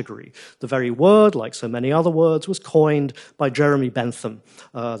category. The very word, like so many other words, was coined by Jeremy Bentham,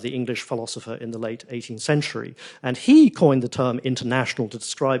 the English philosopher in the late 18th century. And he coined the term international to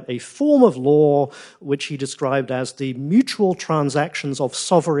describe a form of law which he described as the mutual transactions of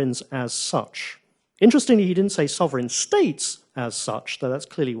sovereigns as such. Interestingly, he didn't say sovereign states as such, though that's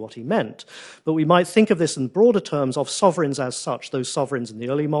clearly what he meant. But we might think of this in broader terms of sovereigns as such. Those sovereigns in the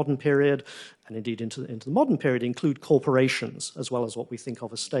early modern period, and indeed into the modern period, include corporations, as well as what we think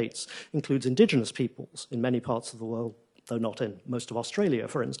of as states, includes indigenous peoples in many parts of the world, though not in most of Australia,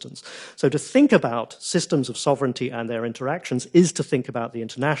 for instance. So to think about systems of sovereignty and their interactions is to think about the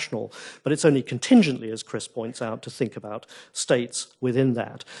international, but it's only contingently, as Chris points out, to think about states within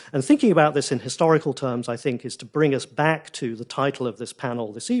that. And thinking about this in historical terms, I think, is to bring us back to the title of this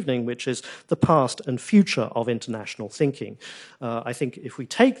panel this evening, which is The Past and Future of International Thinking. I think if we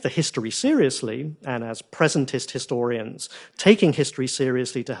take the history seriously, and as presentist historians, taking history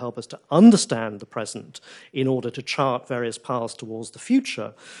seriously to help us to understand the present in order to chart various paths towards the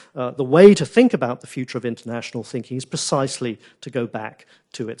future, the way to think about the future of international thinking is precisely to go back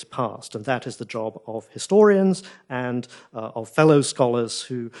to its past. And that is the job of historians and of fellow scholars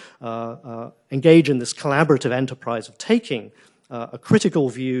who engage in this collaborative enterprise of taking a critical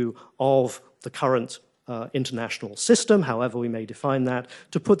view of the current international system, however we may define that,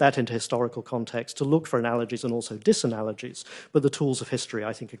 to put that into historical context, to look for analogies and also disanalogies. But the tools of history,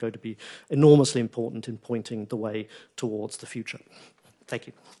 I think, are going to be enormously important in pointing the way towards the future. Thank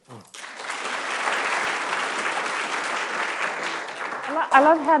you. I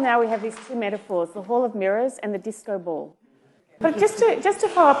love how now we have these two metaphors, the Hall of Mirrors and the disco ball. But just to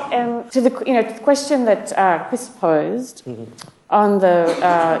follow up to the question that Chris posed on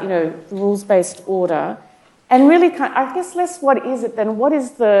the rules-based order, and really, I guess, less what is it than what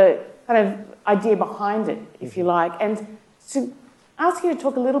is the kind of idea behind it, if you like, and to ask you to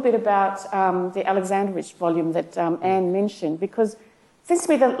talk a little bit about the Alexandrovich volume that Anne mentioned, because it seems to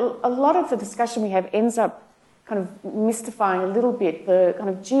me that a lot of the discussion we have ends up kind of mystifying a little bit the kind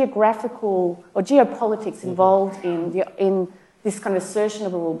of geographical or geopolitics involved in this kind of assertion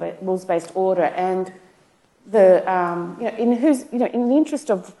of a rules-based order, and the in the interest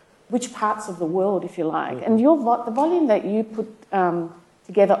of which parts of the world, if you like. And the volume that you put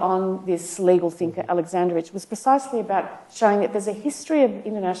together on this legal thinker Alexandrovich was precisely about showing that there's a history of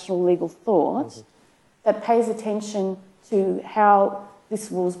international legal thought that pays attention to how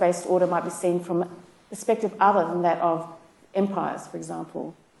this rules-based order might be seen from a perspective other than that of empires, for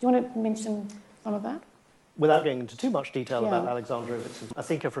example. Do you want to mention some of that? Without getting into too much detail about Alexandrovich, a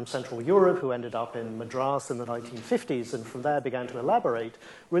thinker from Central Europe who ended up in Madras in the 1950s and from there began to elaborate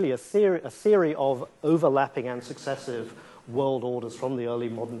really a theory of overlapping and successive world orders from the early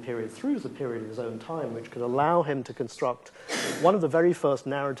modern period through the period of his own time, which could allow him to construct one of the very first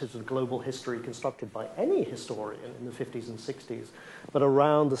narratives of global history constructed by any historian in the 50s and 60s, but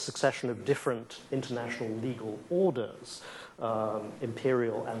around the succession of different international legal orders,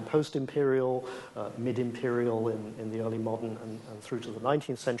 imperial and post-imperial, mid-imperial in the early modern and through to the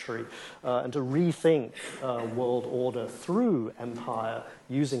 19th century, and to rethink world order through empire,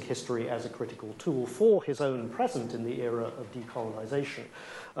 using history as a critical tool for his own present in the era of decolonization.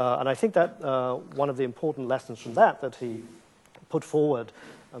 And I think that one of the important lessons from that he put forward,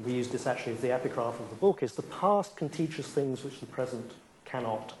 and we use this actually as the epigraph of the book, is the past can teach us things which the present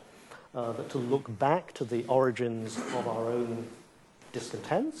cannot. That to look back to the origins of our own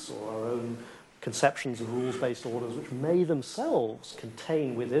discontents or our own conceptions of rules-based orders, which may themselves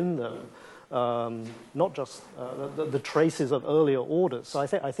contain within them not just the traces of earlier orders. So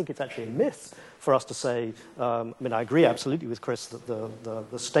I think it's actually a myth for us to say, I mean, I agree absolutely with Chris that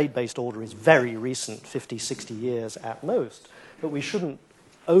the state-based order is very recent, 50, 60 years at most, but we shouldn't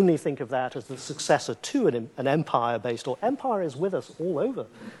only think of that as the successor to an empire-based order. Empire is with us all over.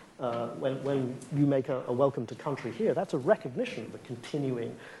 When you make a welcome to country here, that's a recognition of the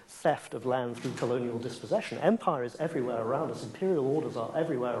continuing theft of land through colonial dispossession. Empire is everywhere around us. Imperial orders are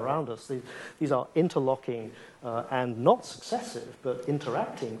everywhere around us. These are interlocking and not successive, but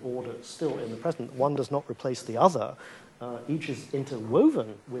interacting orders still in the present. One does not replace the other. Each is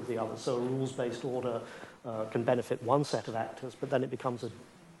interwoven with the other. So a rules-based order can benefit one set of actors, but then it becomes an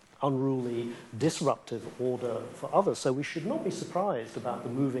unruly, disruptive order for others. So we should not be surprised about the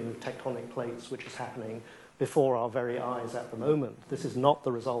moving tectonic plates which is happening before our very eyes at the moment. This is not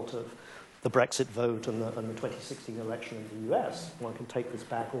the result of the Brexit vote and the 2016 election in the US. One can take this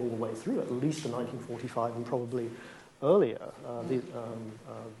back all the way through, at least to 1945 and probably earlier.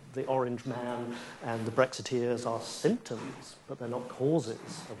 The Orange Man and the Brexiteers are symptoms, but they're not causes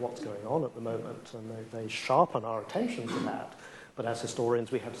of what's going on at the moment, and they sharpen our attention to that. But as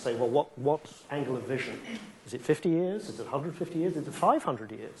historians, we have to say, well, what angle of vision? Is it 50 years? Is it 150 years? Is it 500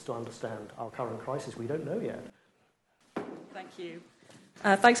 years to understand our current crisis? We don't know yet. Thank you.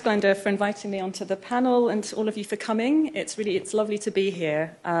 Thanks, Glenda, for inviting me onto the panel, and all of you for coming. It's lovely to be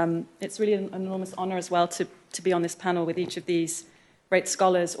here. It's really an enormous honour as well to be on this panel with each of these great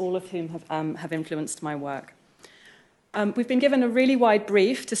scholars, all of whom have influenced my work. We've been given a really wide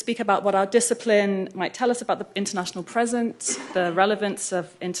brief to speak about what our discipline might tell us about the international present, the relevance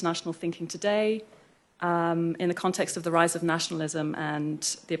of international thinking today, in the context of the rise of nationalism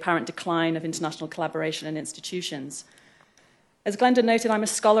and the apparent decline of international collaboration and institutions. As Glenda noted, I'm a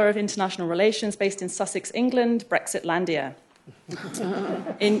scholar of international relations based in Sussex, England, Brexitlandia.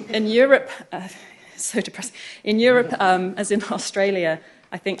 In Europe, so depressing. In Europe, as in Australia,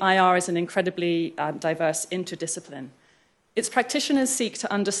 I think IR is an incredibly diverse interdiscipline. Its practitioners seek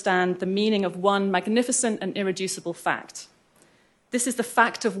to understand the meaning of one magnificent and irreducible fact. This is the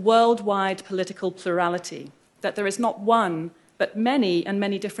fact of worldwide political plurality, that there is not one, but many and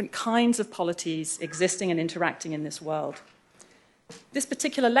many different kinds of polities existing and interacting in this world. This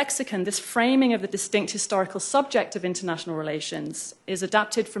particular lexicon, this framing of the distinct historical subject of international relations, is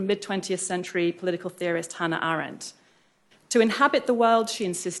adapted from mid-20th century political theorist Hannah Arendt. To inhabit the world, she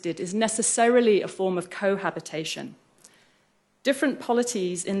insisted, is necessarily a form of cohabitation. Different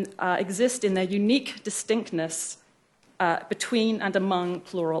polities exist in their unique distinctness between and among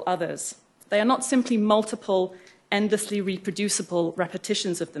plural others. They are not simply multiple, endlessly reproducible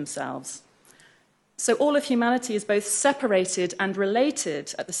repetitions of themselves. So all of humanity is both separated and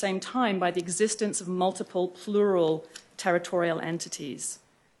related at the same time by the existence of multiple plural territorial entities.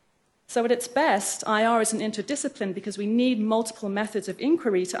 So at its best, IR is an interdiscipline because we need multiple methods of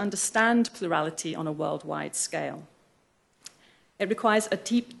inquiry to understand plurality on a worldwide scale. It requires a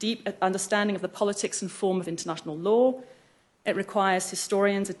deep, deep understanding of the politics and form of international law. It requires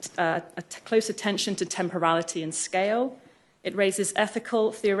historians a close attention to temporality and scale. It raises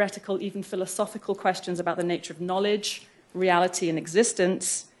ethical, theoretical, even philosophical questions about the nature of knowledge, reality, and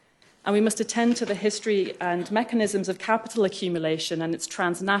existence. And we must attend to the history and mechanisms of capital accumulation and its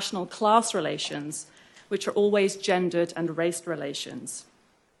transnational class relations, which are always gendered and raced relations.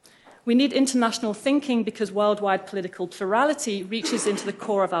 We need international thinking because worldwide political plurality reaches into the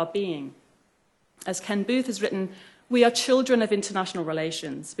core of our being. As Ken Booth has written, we are children of international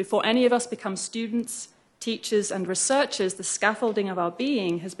relations. Before any of us become students, teachers, and researchers, the scaffolding of our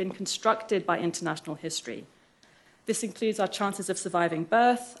being has been constructed by international history. This includes our chances of surviving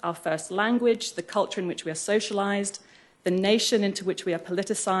birth, our first language, the culture in which we are socialized, the nation into which we are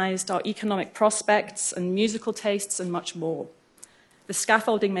politicized, our economic prospects and musical tastes, and much more. The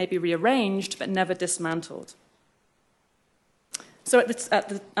scaffolding may be rearranged, but never dismantled. So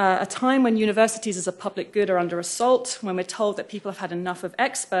at a time when universities as a public good are under assault, when we're told that people have had enough of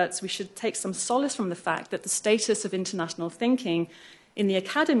experts, we should take some solace from the fact that the status of international thinking, in the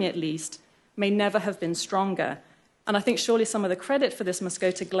academy at least, may never have been stronger. And I think surely some of the credit for this must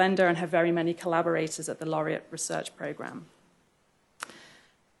go to Glenda and her very many collaborators at the Laureate Research Programme.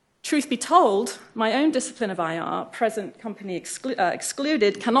 Truth be told, my own discipline of IR, present company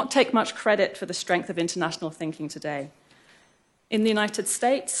excluded, cannot take much credit for the strength of international thinking today. In the United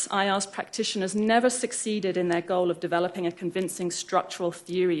States, IR's practitioners never succeeded in their goal of developing a convincing structural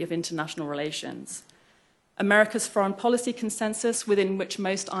theory of international relations. America's foreign policy consensus, within which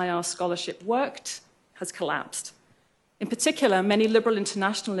most IR scholarship worked, has collapsed. In particular, many liberal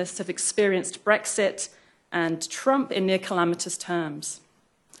internationalists have experienced Brexit and Trump in near calamitous terms.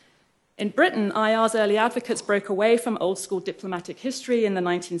 In Britain, IR's early advocates broke away from old-school diplomatic history in the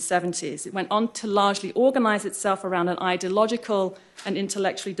 1970s. It went on to largely organize itself around an ideological and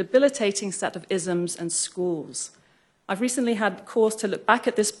intellectually debilitating set of isms and schools. I've recently had cause to look back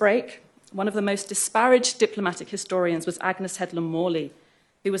at this break. One of the most disparaged diplomatic historians was Agnes Headlam Morley,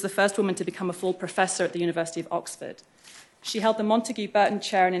 who was the first woman to become a full professor at the University of Oxford. She held the Montague Burton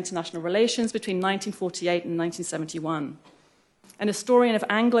Chair in International Relations between 1948 and 1971. An historian of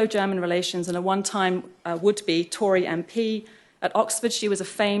Anglo-German relations and a one-time would-be Tory MP, at Oxford she was a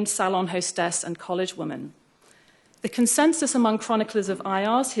famed salon hostess and college woman. The consensus among chroniclers of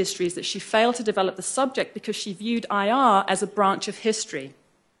IR's history is that she failed to develop the subject because she viewed IR as a branch of history.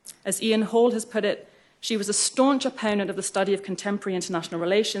 As Ian Hall has put it, she was a staunch opponent of the study of contemporary international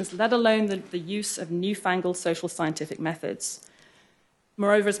relations, let alone the use of newfangled social scientific methods.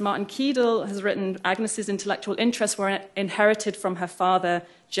 Moreover, as Martin Keedle has written, Agnes's intellectual interests were inherited from her father,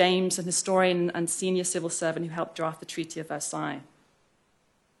 James, an historian and senior civil servant who helped draft the Treaty of Versailles.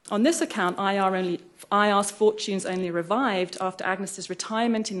 On this account, IR's fortunes only revived after Agnes's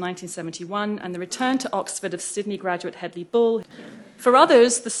retirement in 1971 and the return to Oxford of Sydney graduate Hedley Bull. For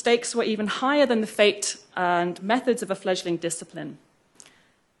others, the stakes were even higher than the fate and methods of a fledgling discipline.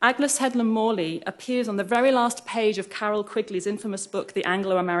 Agnes Headlam Morley appears on the very last page of Carroll Quigley's infamous book, The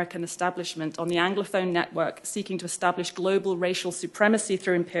Anglo-American Establishment, on the Anglophone network seeking to establish global racial supremacy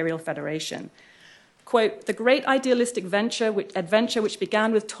through imperial federation. Quote, the great idealistic adventure which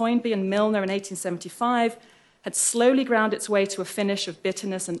began with Toynbee and Milner in 1875 had slowly ground its way to a finish of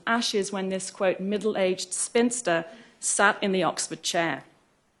bitterness and ashes when this, quote, middle-aged spinster sat in the Oxford chair.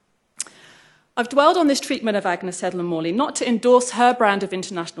 I've dwelled on this treatment of Agnes Headlam Morley not to endorse her brand of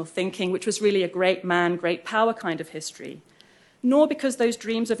international thinking, which was really a great man, great power kind of history, nor because those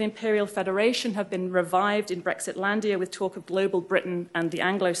dreams of imperial federation have been revived in Brexitlandia with talk of global Britain and the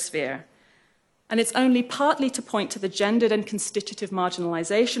Anglosphere. And it's only partly to point to the gendered and constitutive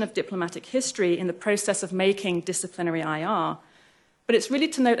marginalization of diplomatic history in the process of making disciplinary IR, but it's really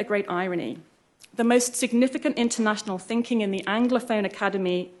to note a great irony. The most significant international thinking in the Anglophone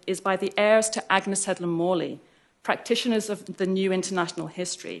Academy is by the heirs to Agnes Headlam Morley, practitioners of the new international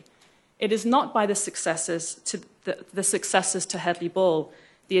history. It is not by the successors to Hedley Bull,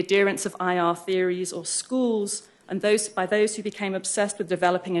 the adherents of IR theories or schools, and by those who became obsessed with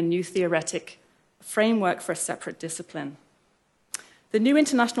developing a new theoretic framework for a separate discipline. The new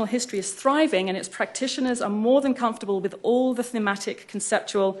international history is thriving, and its practitioners are more than comfortable with all the thematic,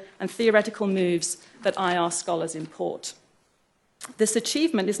 conceptual, and theoretical moves that IR scholars import. This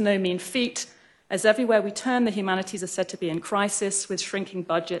achievement is no mean feat, as everywhere we turn, the humanities are said to be in crisis, with shrinking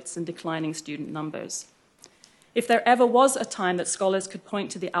budgets and declining student numbers. If there ever was a time that scholars could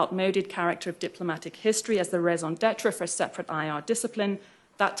point to the outmoded character of diplomatic history as the raison d'etre for a separate IR discipline,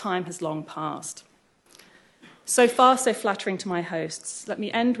 that time has long passed. So far, so flattering to my hosts. Let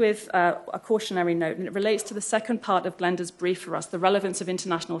me end with a cautionary note, and it relates to the second part of Glenda's brief for us, the relevance of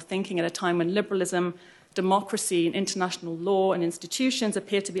international thinking at a time when liberalism, democracy, and international law and institutions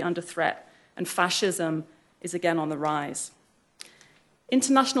appear to be under threat, and fascism is again on the rise.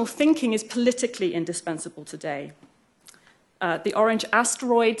 International thinking is politically indispensable today. The orange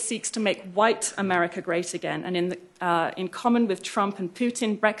asteroid seeks to make white America great again, and in common with Trump and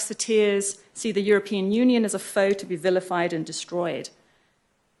Putin, Brexiteers see the European Union as a foe to be vilified and destroyed.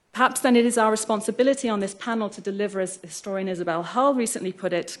 Perhaps then it is our responsibility on this panel to deliver, as historian Isabel Hull recently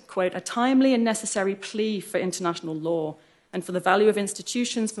put it, quote, a timely and necessary plea for international law and for the value of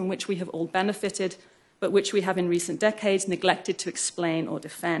institutions from which we have all benefited, but which we have in recent decades neglected to explain or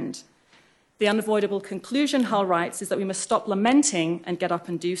defend. The unavoidable conclusion, Hull writes, is that we must stop lamenting and get up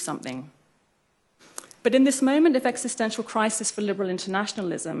and do something. But in this moment of existential crisis for liberal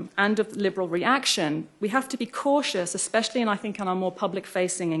internationalism and of liberal reaction, we have to be cautious, especially I think in our more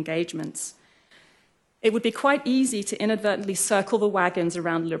public-facing engagements. it would be quite easy to inadvertently circle the wagons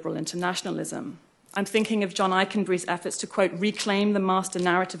around liberal internationalism. I'm thinking of John Eikenberry's efforts to, quote, reclaim the master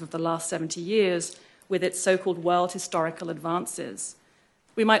narrative of the last 70 years with its so-called world historical advances.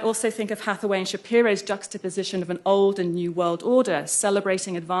 We might also think of Hathaway and Shapiro's juxtaposition of an old and new world order,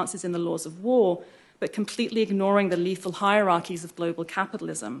 celebrating advances in the laws of war, but completely ignoring the lethal hierarchies of global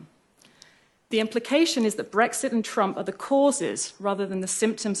capitalism. The implication is that Brexit and Trump are the causes rather than the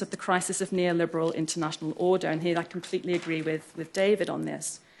symptoms of the crisis of neoliberal international order. And here I completely agree with David on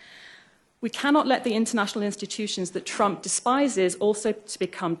this. We cannot let the international institutions that Trump despises also to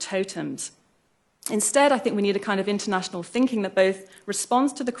become totems. Instead, I think we need a kind of international thinking that both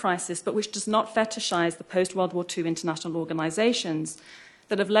responds to the crisis, but which does not fetishize the post-World War II international organizations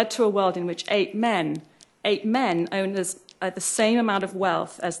that have led to a world in which eight men own the same amount of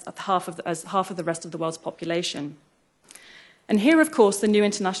wealth as half of the rest of the world's population. And here, of course, the new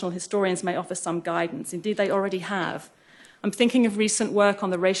international historians may offer some guidance. Indeed, they already have. I'm thinking of recent work on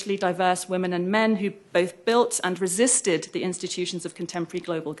the racially diverse women and men who both built and resisted the institutions of contemporary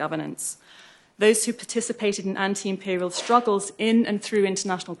global governance. Those who participated in anti-imperial struggles in and through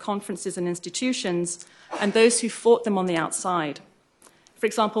international conferences and institutions, and those who fought them on the outside. For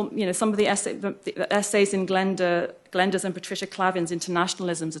example, some of the essays in Glenda's and Patricia Clavin's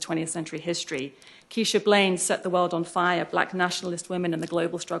Internationalisms of 20th Century History, Keisha Blaine's Set the World on Fire, Black Nationalist Women and the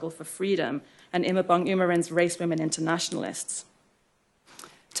Global Struggle for Freedom, and Imabong Umaren's Race Women Internationalists.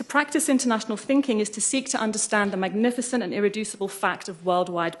 To practice international thinking is to seek to understand the magnificent and irreducible fact of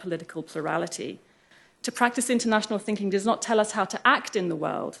worldwide political plurality. To practice international thinking does not tell us how to act in the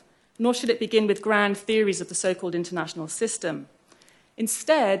world, nor should it begin with grand theories of the so-called international system.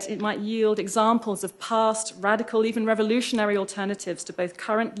 Instead, it might yield examples of past, radical, even revolutionary alternatives to both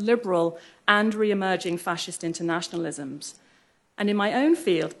current liberal and re-emerging fascist internationalisms. And in my own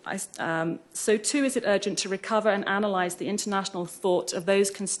field, so too is it urgent to recover and analyse the international thought of those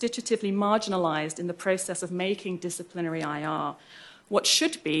constitutively marginalised in the process of making disciplinary IR, what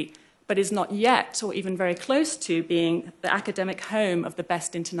should be, but is not yet, or even very close to, being the academic home of the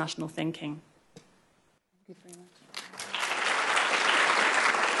best international thinking. Thank you very much.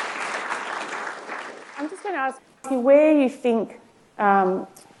 I'm just going to ask you where you think the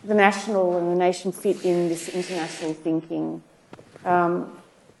national and the nation fit in this international thinking.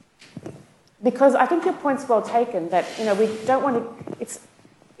 Because I think your point's well taken that we don't want to.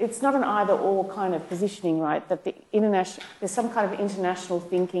 It's not an either-or kind of positioning, right? That there's some kind of international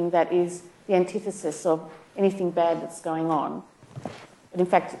thinking that is the antithesis of anything bad that's going on. But in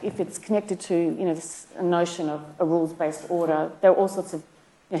fact, if it's connected to this notion of a rules-based order, there are all sorts of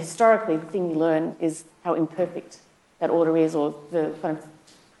historically the thing you learn is how imperfect that order is, or the kind of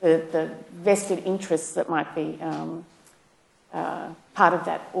the vested interests that might be part of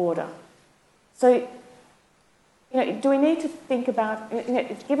that order. So, do we need to think about,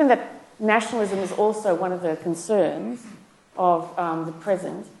 given that nationalism is also one of the concerns of the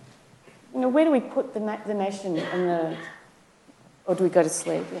present, where do we put the nation and the, or do we go to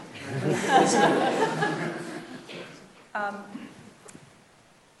sleep? Yeah.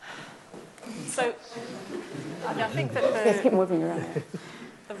 So, I think that Let's keep moving around.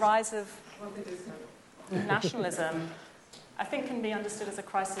 The rise of nationalism, I think, can be understood as a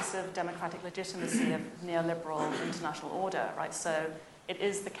crisis of democratic legitimacy of neoliberal international order, right? So it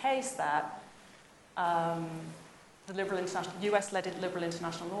is the case that the US-led liberal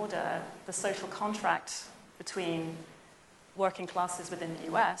international order, the social contract between working classes within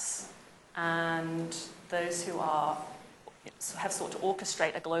the US and those who have sought to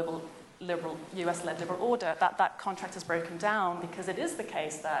orchestrate a global US-led liberal order, that contract is broken down because it is the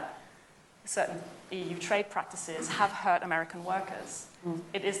case that certain EU trade practices have hurt American workers.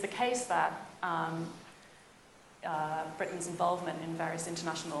 It is the case that Britain's involvement in various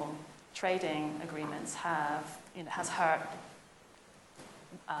international trading agreements has hurt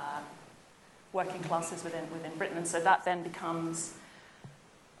working classes within Britain, and so that then becomes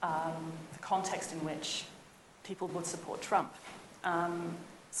the context in which people would support Trump.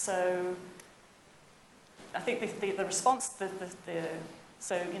 So I think the response,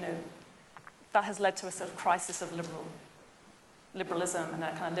 that has led to a sort of crisis of liberalism and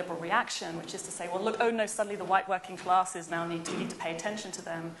a kind of liberal reaction, which is to say, well, look, oh no, suddenly the white working classes now need to pay attention to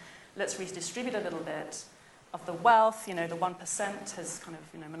them. Let's redistribute a little bit of the wealth. The 1% has kind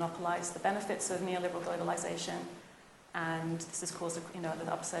of monopolized the benefits of neoliberal globalization, and this has caused an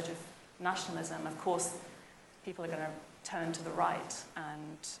upsurge of nationalism. Of course, people are going to turn to the right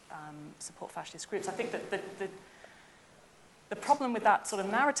and support fascist groups. I think that the problem with that sort of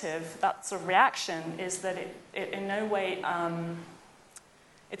narrative, that sort of reaction, is that it in no way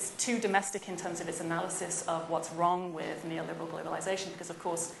it's too domestic in terms of its analysis of what's wrong with neoliberal globalization, because, of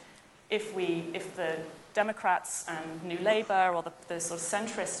course, if the Democrats and New Labour or the sort of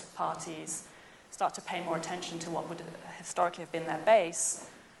centrist parties start to pay more attention to what would historically have been their base,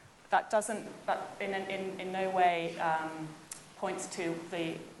 that in no way points to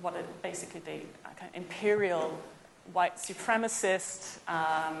basically the kind of imperial, white supremacist,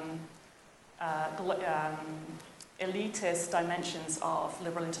 elitist dimensions of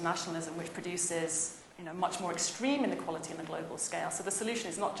liberal internationalism, which produces much more extreme inequality on a global scale. So the solution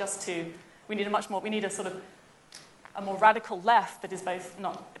is not just we need a sort of a more radical left that is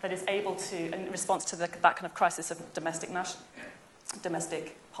able to, in response to that kind of crisis of domestic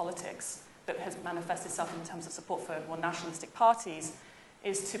politics that has manifested itself in terms of support for more nationalistic parties,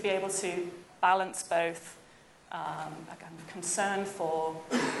 is to be able to balance both concern for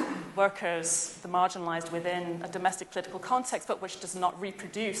workers, the marginalised within a domestic political context, but which does not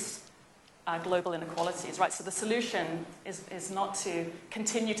reproduce global inequalities, right? So the solution is not to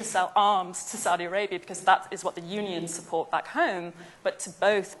continue to sell arms to Saudi Arabia, because that is what the unions support back home, but to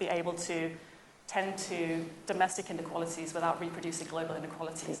both be able to tend to domestic inequalities without reproducing global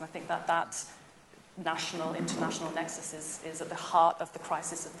inequalities. And I think that national, international nexus is at the heart of the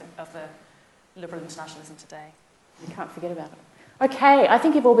crisis of the liberal internationalism today. You can't forget about it. Okay, I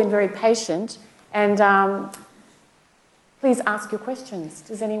think you've all been very patient, and please ask your questions.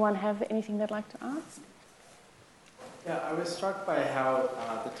 Does anyone have anything they'd like to ask? Yeah, I was struck by how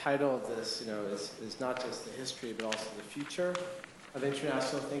the title of this, is not just the history, but also the future of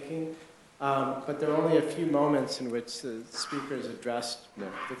international thinking. But there are only a few moments in which the speakers addressed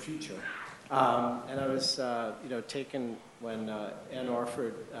the future. And I was, taken when Anne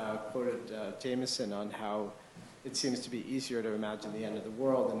Orford quoted Jameson on how it seems to be easier to imagine the end of the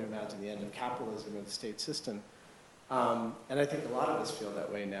world than to imagine the end of capitalism or the state system. And I think a lot of us feel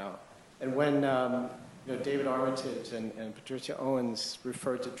that way now. And when David Armitage and Patricia Owens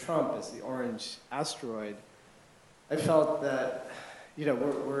referred to Trump as the orange asteroid, I felt that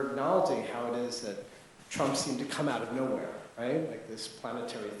we're acknowledging how it is that Trump seemed to come out of nowhere, right? Like this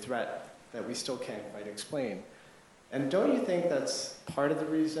planetary threat that we still can't quite explain. And don't you think that's part of the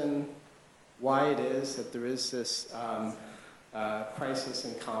reason why it is that there is this crisis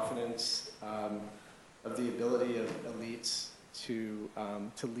in confidence of the ability of elites to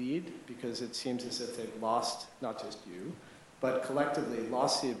lead? Because it seems as if they've lost, not just you, but collectively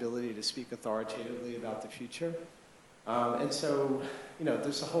lost the ability to speak authoritatively about the future. And so,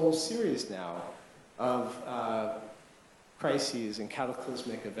 there's a whole series now of crises and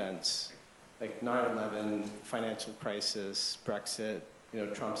cataclysmic events, like 9/11, financial crisis, Brexit,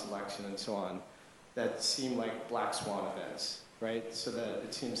 Trump's election, and so on, that seem like black swan events, right? So that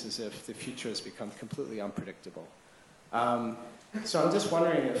it seems as if the future has become completely unpredictable. So I'm just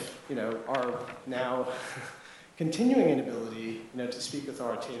wondering if, our now continuing inability, to speak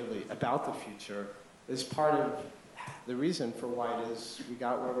authoritatively about the future is part of the reason for why it is we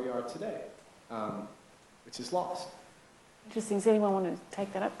got where we are today, which is lost. Interesting. Does anyone want to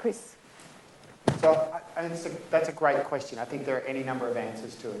take that up? Chris? So that's a great question. I think there are any number of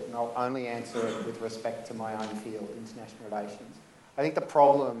answers to it, and I'll only answer it with respect to my own field, international relations. I think the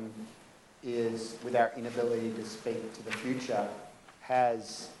problem is with our inability to speak to the future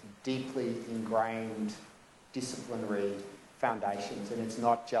has deeply ingrained disciplinary foundations, and it's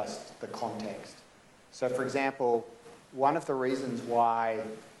not just the context. So, for example, one of the reasons why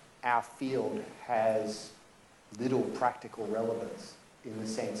our field has little practical relevance, in the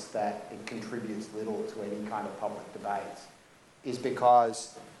sense that it contributes little to any kind of public debates, is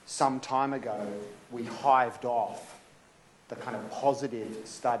because some time ago we hived off the kind of positive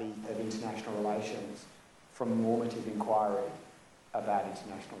study of international relations from normative inquiry about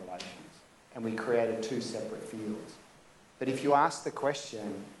international relations. And we created two separate fields. But if you ask the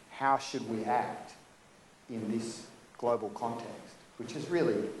question, how should we act in this global context, which is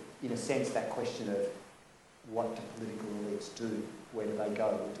really, in a sense, that question of what do political elites do? Where do they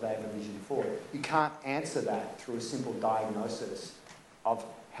go? Do they have a vision forward? You can't answer that through a simple diagnosis of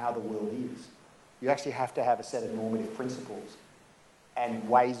how the world is. You actually have to have a set of normative principles and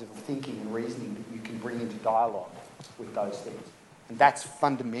ways of thinking and reasoning that you can bring into dialogue with those things. And that's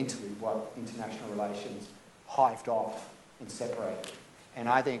fundamentally what international relations hived off and separated. And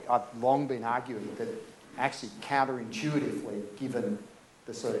I think I've long been arguing that actually counterintuitively, given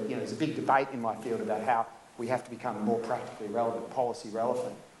the sort of, there's a big debate in my field about how we have to become more practically relevant, policy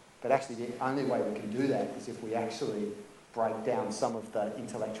relevant. But actually the only way we can do that is if we actually break down some of the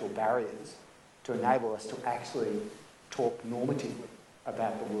intellectual barriers to enable us to actually talk normatively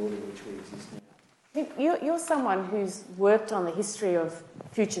about the world in which we exist now. I think you're someone who's worked on the history of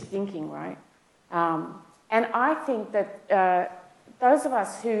future thinking, right? And I think that those of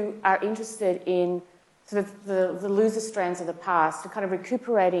us who are interested in sort of the loser strands of the past, and kind of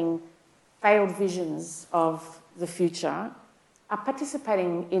recuperating failed visions of the future, are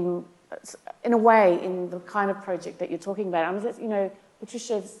participating in a way in the kind of project that you're talking about. I mean, you know,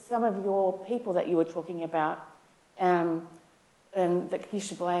 Patricia, some of your people that you were talking about, and that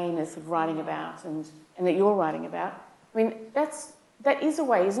Keisha Blaine is sort of writing about, and that you're writing about. I mean, that is a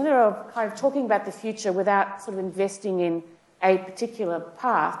way, isn't it, of kind of talking about the future without sort of investing in a particular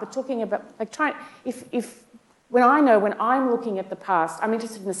path, but talking about, like, when I'm looking at the past, I'm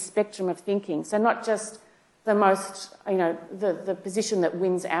interested in the spectrum of thinking. So not just the most, you know, the position that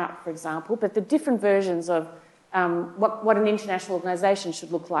wins out, for example, but the different versions of what an international organisation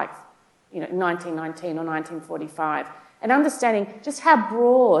should look like, you know, in 1919 or 1945. And understanding just how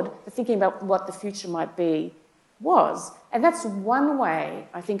broad the thinking about what the future might be was. And that's one way,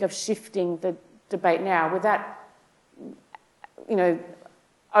 I think, of shifting the debate now without, you know,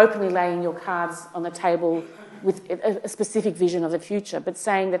 openly laying your cards on the table with a specific vision of the future, but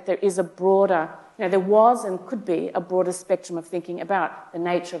saying that there is a broader, you know, there was and could be a broader spectrum of thinking about the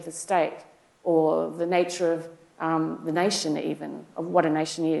nature of the state or the nature of the nation even, of what a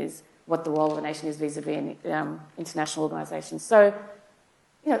nation is, what the role of a nation is vis-a-vis international organisations. So,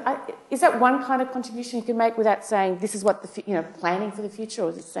 you know, is that one kind of contribution you can make without saying this is what the, you know, planning for the future, or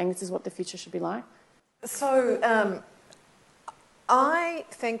is it saying this is what the future should be like? So I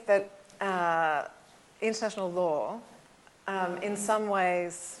think that international law, in some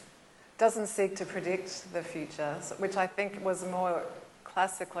ways, doesn't seek to predict the future, which I think was more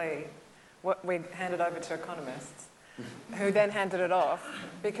classically what we handed over to economists, who then handed it off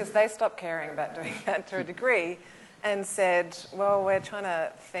because they stopped caring about doing that to a degree and said, well, we're trying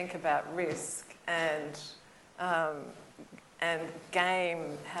to think about risk and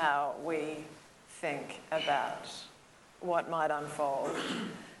game how we think about what might unfold.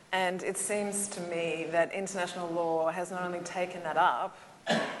 And it seems to me that international law has not only taken that up,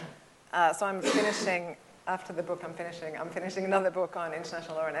 so I'm finishing, after the book I'm finishing another book on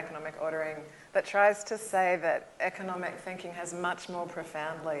international law and economic ordering that tries to say that economic thinking has much more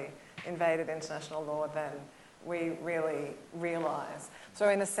profoundly invaded international law than we really realise. So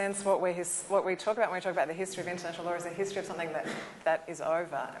in a sense, what we talk about when we talk about the history of international law is a history of something that is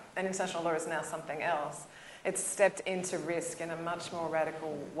over, and international law is now something else. It's stepped into risk in a much more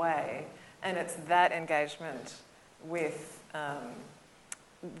radical way, and it's that engagement with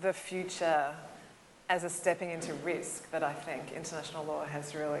the future as a stepping into risk that I think international law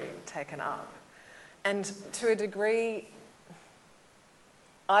has really taken up. And to a degree,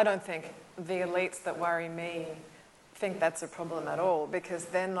 I don't think the elites that worry me think that's a problem at all, because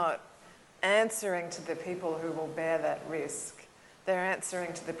they're not answering to the people who will bear that risk. They're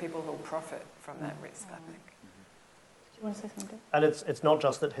answering to the people who will profit from that risk, I think. Do you want to say something? And it's not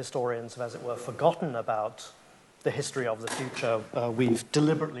just that historians have, as it were, forgotten about the history of the future. We've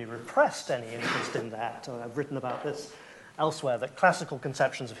deliberately repressed any interest in that. I've written about this elsewhere, that classical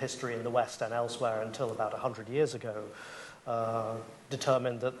conceptions of history in the West and elsewhere until about 100 years ago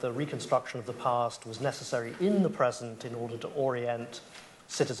determined that the reconstruction of the past was necessary in the present in order to orient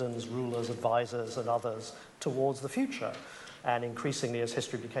citizens, rulers, advisors, and others towards the future. And increasingly, as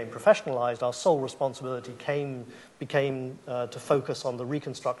history became professionalized, our sole responsibility became to focus on the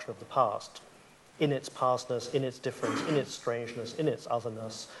reconstruction of the past, in its pastness, in its difference, in its strangeness, in its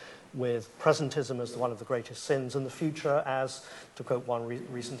otherness, with presentism as one of the greatest sins, and the future as, to quote one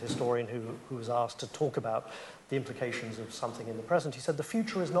recent historian who was asked to talk about the implications of something in the present, he said, "The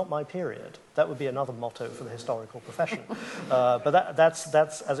future is not my period." That would be another motto for the historical profession. But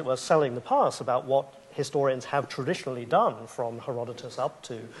that's, as it were, selling the past about what historians have traditionally done from Herodotus up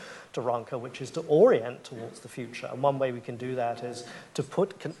to Ranke, which is to orient towards the future. And one way we can do that is to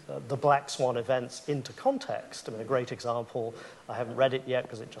put the Black Swan events into context. I mean, a great example, I haven't read it yet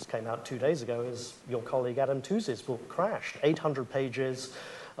because it just came out 2 days ago, is your colleague Adam Tooze's book, Crashed. 800 pages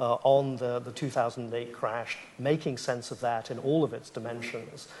on the 2008 crash, making sense of that in all of its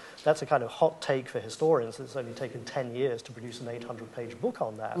dimensions. That's a kind of hot take for historians. It's only taken 10 years to produce an 800-page book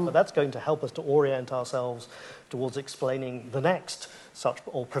on that. But that's going to help us to orient ourselves towards explaining the next such,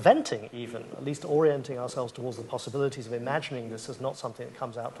 or preventing even, at least orienting ourselves towards the possibilities of imagining this as not something that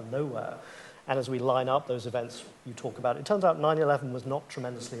comes out of nowhere. And as we line up those events you talk about, it turns out 9/11 was not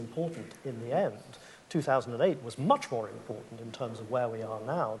tremendously important in the end 2008 was much more important in terms of where we are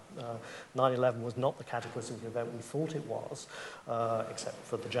now. 9/11 was not the cataclysmic event we thought it was, except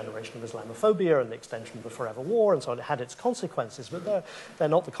for the generation of Islamophobia and the extension of the forever war, and so on. It had its consequences, but they're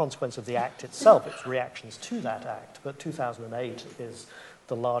not the consequence of the act itself, it's reactions to that act. But 2008 is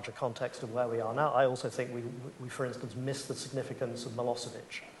the larger context of where we are now. I also think we for instance, miss the significance of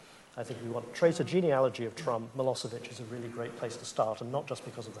Milosevic. I think we want to trace a genealogy of Trump. Milosevic is a really great place to start, and not just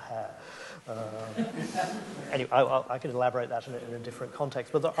because of the hair. Anyway, I can elaborate that in a different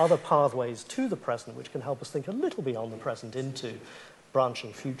context, but there are other pathways to the present which can help us think a little beyond the present into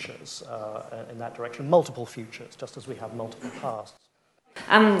branching futures in that direction, multiple futures, just as we have multiple pasts.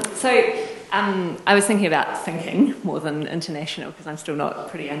 I was thinking about thinking more than international, because I'm still not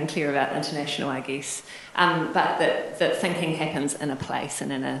pretty unclear about international, I guess, but that thinking happens in a place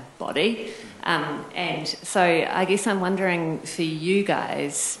and in a body. And so I guess I'm wondering for you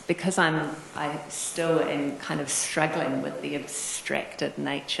guys, because I still am kind of struggling with the abstracted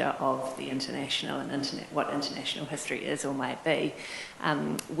nature of the international and what international history is or might be,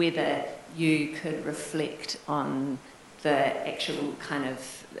 whether you could reflect on the actual kind of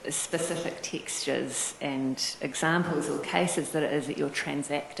specific textures and examples or cases that it is that you're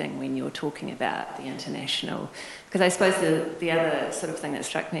transacting when you're talking about the international. Because I suppose the other sort of thing that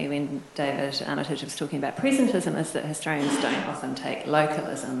struck me when David Armitage was talking about presentism is that historians don't often take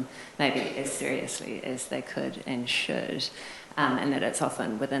localism maybe as seriously as they could and should. And that it's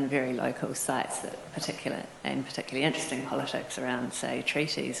often within very local sites that particularly interesting politics around, say,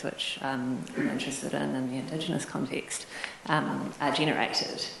 treaties, which I'm interested in the Indigenous context, are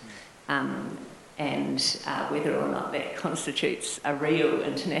generated. And whether or not that constitutes a real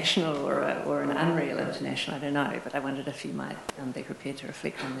international or an unreal international, I don't know, but I wondered if you might be prepared to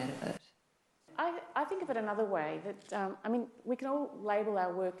reflect on that a bit. I think of it another way, that, we can all label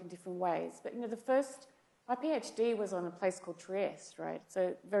our work in different ways, but, my PhD was on a place called Trieste, right?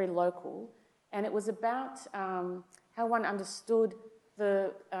 So very local, and it was about how one understood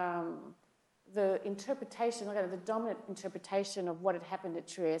the interpretation, the dominant interpretation of what had happened at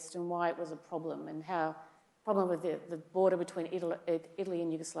Trieste and why it was a problem, and how problem with the border between Italy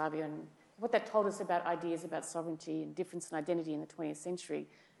and Yugoslavia, and what that told us about ideas about sovereignty and difference and identity in the 20th century.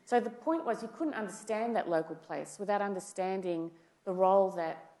 So the point was you couldn't understand that local place without understanding the role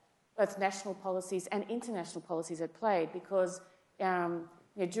that both national policies and international policies had played, because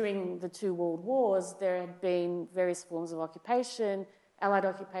during the two world wars there had been various forms of occupation, Allied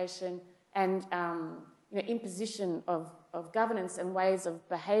occupation, and imposition of governance and ways of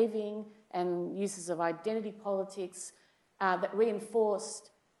behaving and uses of identity politics that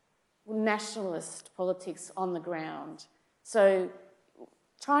reinforced nationalist politics on the ground. So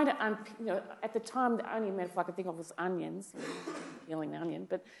trying to, at the time, the only metaphor I could think of was onions, peeling the onion,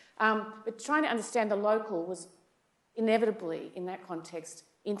 but trying to understand the local was inevitably, in that context,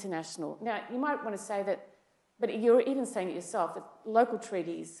 international. Now, you might want to say that, but you're even saying it yourself, that local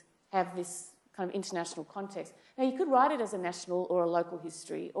treaties have this kind of international context. Now, you could write it as a national or a local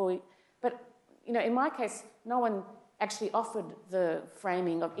history, but in my case, no one actually offered the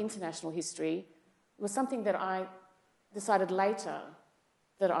framing of international history. It was something that I decided later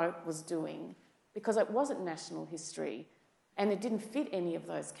that I was doing, because it wasn't national history and it didn't fit any of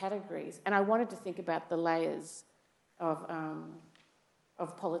those categories. And I wanted to think about the layers of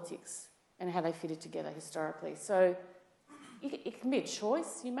politics and how they fitted together historically. So it can be a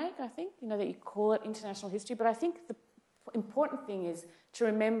choice you make, I think, that you call it international history. But I think the important thing is to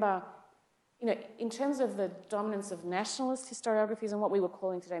remember, in terms of the dominance of nationalist historiographies and what we were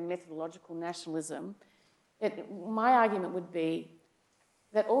calling today methodological nationalism, my argument would be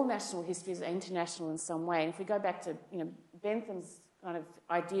that all national histories are international in some way. And if we go back to Bentham's kind of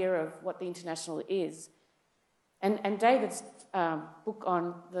idea of what the international is, and David's book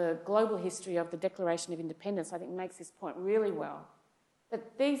on the global history of the Declaration of Independence, I think makes this point really well,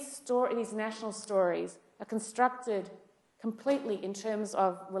 that these national stories are constructed completely in terms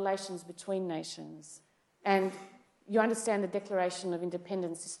of relations between nations. And you understand the Declaration of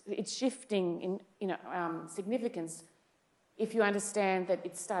Independence, it's shifting in significance if you understand that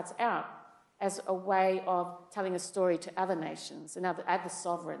it starts out as a way of telling a story to other nations and other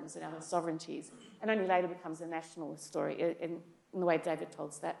sovereigns and other sovereignties, and only later becomes a national story in the way David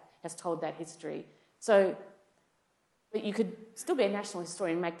has told that history. So, but you could still be a national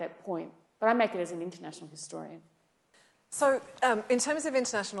historian and make that point, but I make it as an international historian. So, in terms of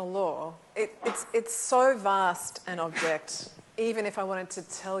international law, it's so vast an object, even if I wanted to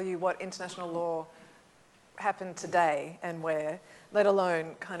tell you what international law happened today and where, let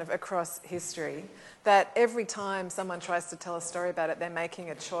alone kind of across history, that every time someone tries to tell a story about it, they're making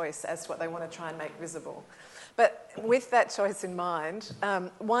a choice as to what they want to try and make visible. But with that choice in mind,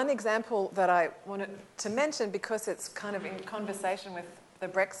 one example that I wanted to mention, because it's kind of in conversation with the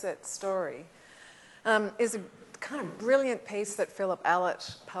Brexit story, is a kind of brilliant piece that Philip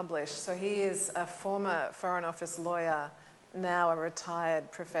Allott published. So he is a former Foreign Office lawyer, now a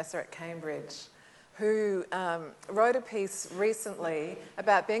retired professor at Cambridge, who wrote a piece recently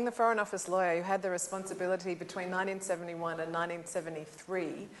about being the Foreign Office lawyer who had the responsibility between 1971 and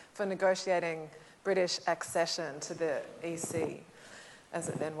 1973 for negotiating British accession to the EC, as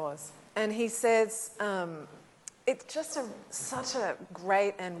it then was. And he says, it's just such a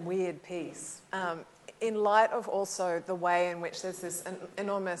great and weird piece, in light of also the way in which there's this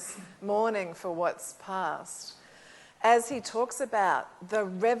enormous mourning for what's past. As he talks about the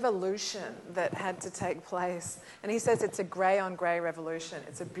revolution that had to take place, and he says it's a grey-on-grey revolution,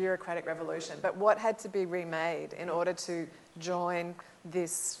 it's a bureaucratic revolution, but what had to be remade in order to join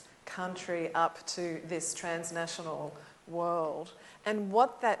this country up to this transnational world, and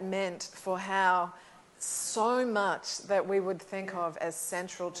what that meant for how so much that we would think of as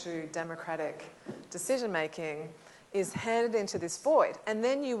central to democratic decision-making is handed into this void. And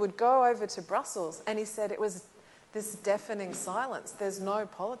then you would go over to Brussels, and he said it was this deafening silence. There's no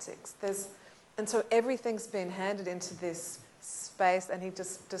politics. And so everything's been handed into this space, and he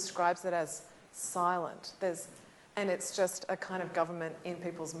just describes it as silent. And it's just a kind of government in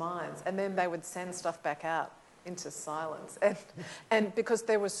people's minds. And then they would send stuff back out into silence. And because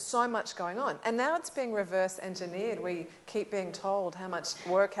there was so much going on. And now it's being reverse engineered. We keep being told how much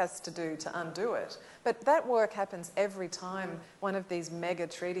work has to do to undo it. But that work happens every time one of these mega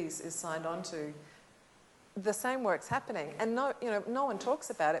treaties is signed onto. The same work's happening. And no one talks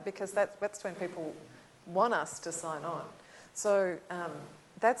about it because that's when people want us to sign on. So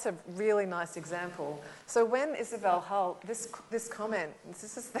that's a really nice example. So when Isabel Hull, this comment,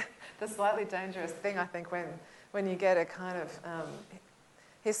 this is the slightly dangerous thing, I think, when you get a kind of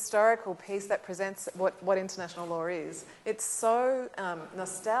historical piece that presents what international law is. It's so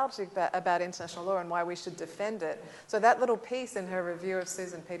nostalgic about international law and why we should defend it. So that little piece in her review of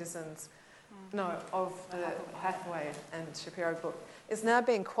Susan Peterson's, of the Hathaway and Shapiro book, is now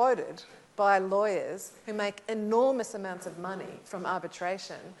being quoted by lawyers who make enormous amounts of money from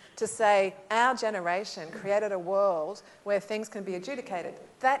arbitration to say our generation created a world where things can be adjudicated.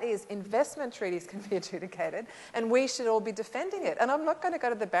 That is, investment treaties can be adjudicated, and we should all be defending it. And I'm not going to go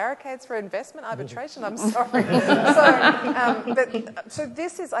to the barricades for investment arbitration, I'm sorry. So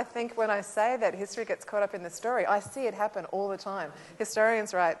this is, I think, when I say that history gets caught up in the story, I see it happen all the time.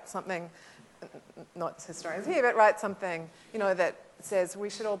 Historians write something, not historians here, but write something, that says we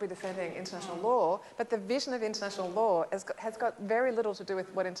should all be defending international law, but the vision of international law has got very little to do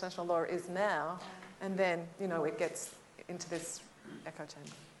with what international law is now, and then, it gets into this echo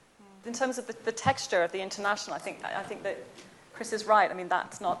chamber. In terms of the texture of the international, I think that Chris is right. I mean,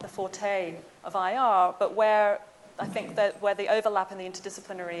 that's not the forte of IR, but where the overlap in the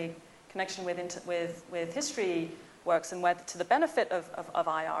interdisciplinary connection with history works, and where to the benefit of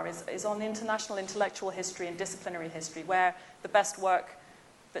IR is on the international intellectual history and disciplinary history, where the best work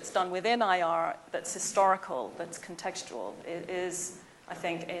that's done within IR, that's historical, that's contextual, is, I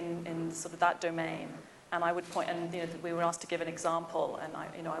think, in sort of that domain. And I would point, and we were asked to give an example, and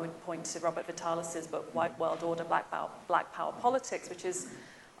I would point to Robert Vitalis's book, White World Order, Black Power Politics, which is,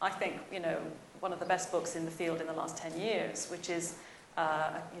 I think, one of the best books in the field in the last 10 years, which is,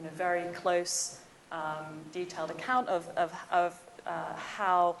 very close, detailed account of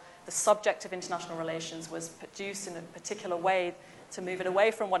how the subject of international relations was produced in a particular way to move it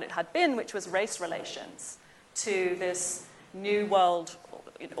away from what it had been, which was race relations, to this new world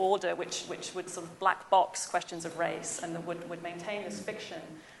order, which would sort of black box questions of race and would maintain this fiction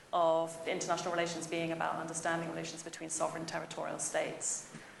of international relations being about understanding relations between sovereign territorial states.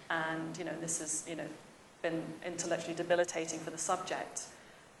 And this has been intellectually debilitating for the subject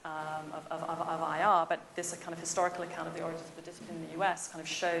of IR, but this kind of historical account of the origins of the discipline in the US kind of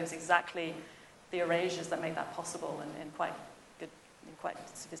shows exactly the erasures that make that possible in quite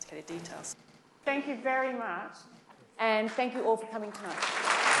sophisticated details. Thank you very much, and thank you all for coming tonight.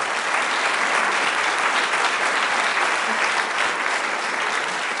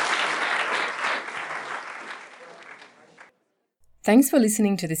 Thanks for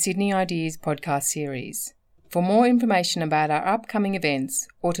listening to the Sydney Ideas podcast series. For more information about our upcoming events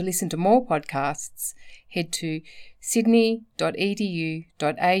or to listen to more podcasts, head to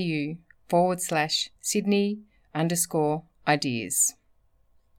sydney.edu.au/Sydney_ideas.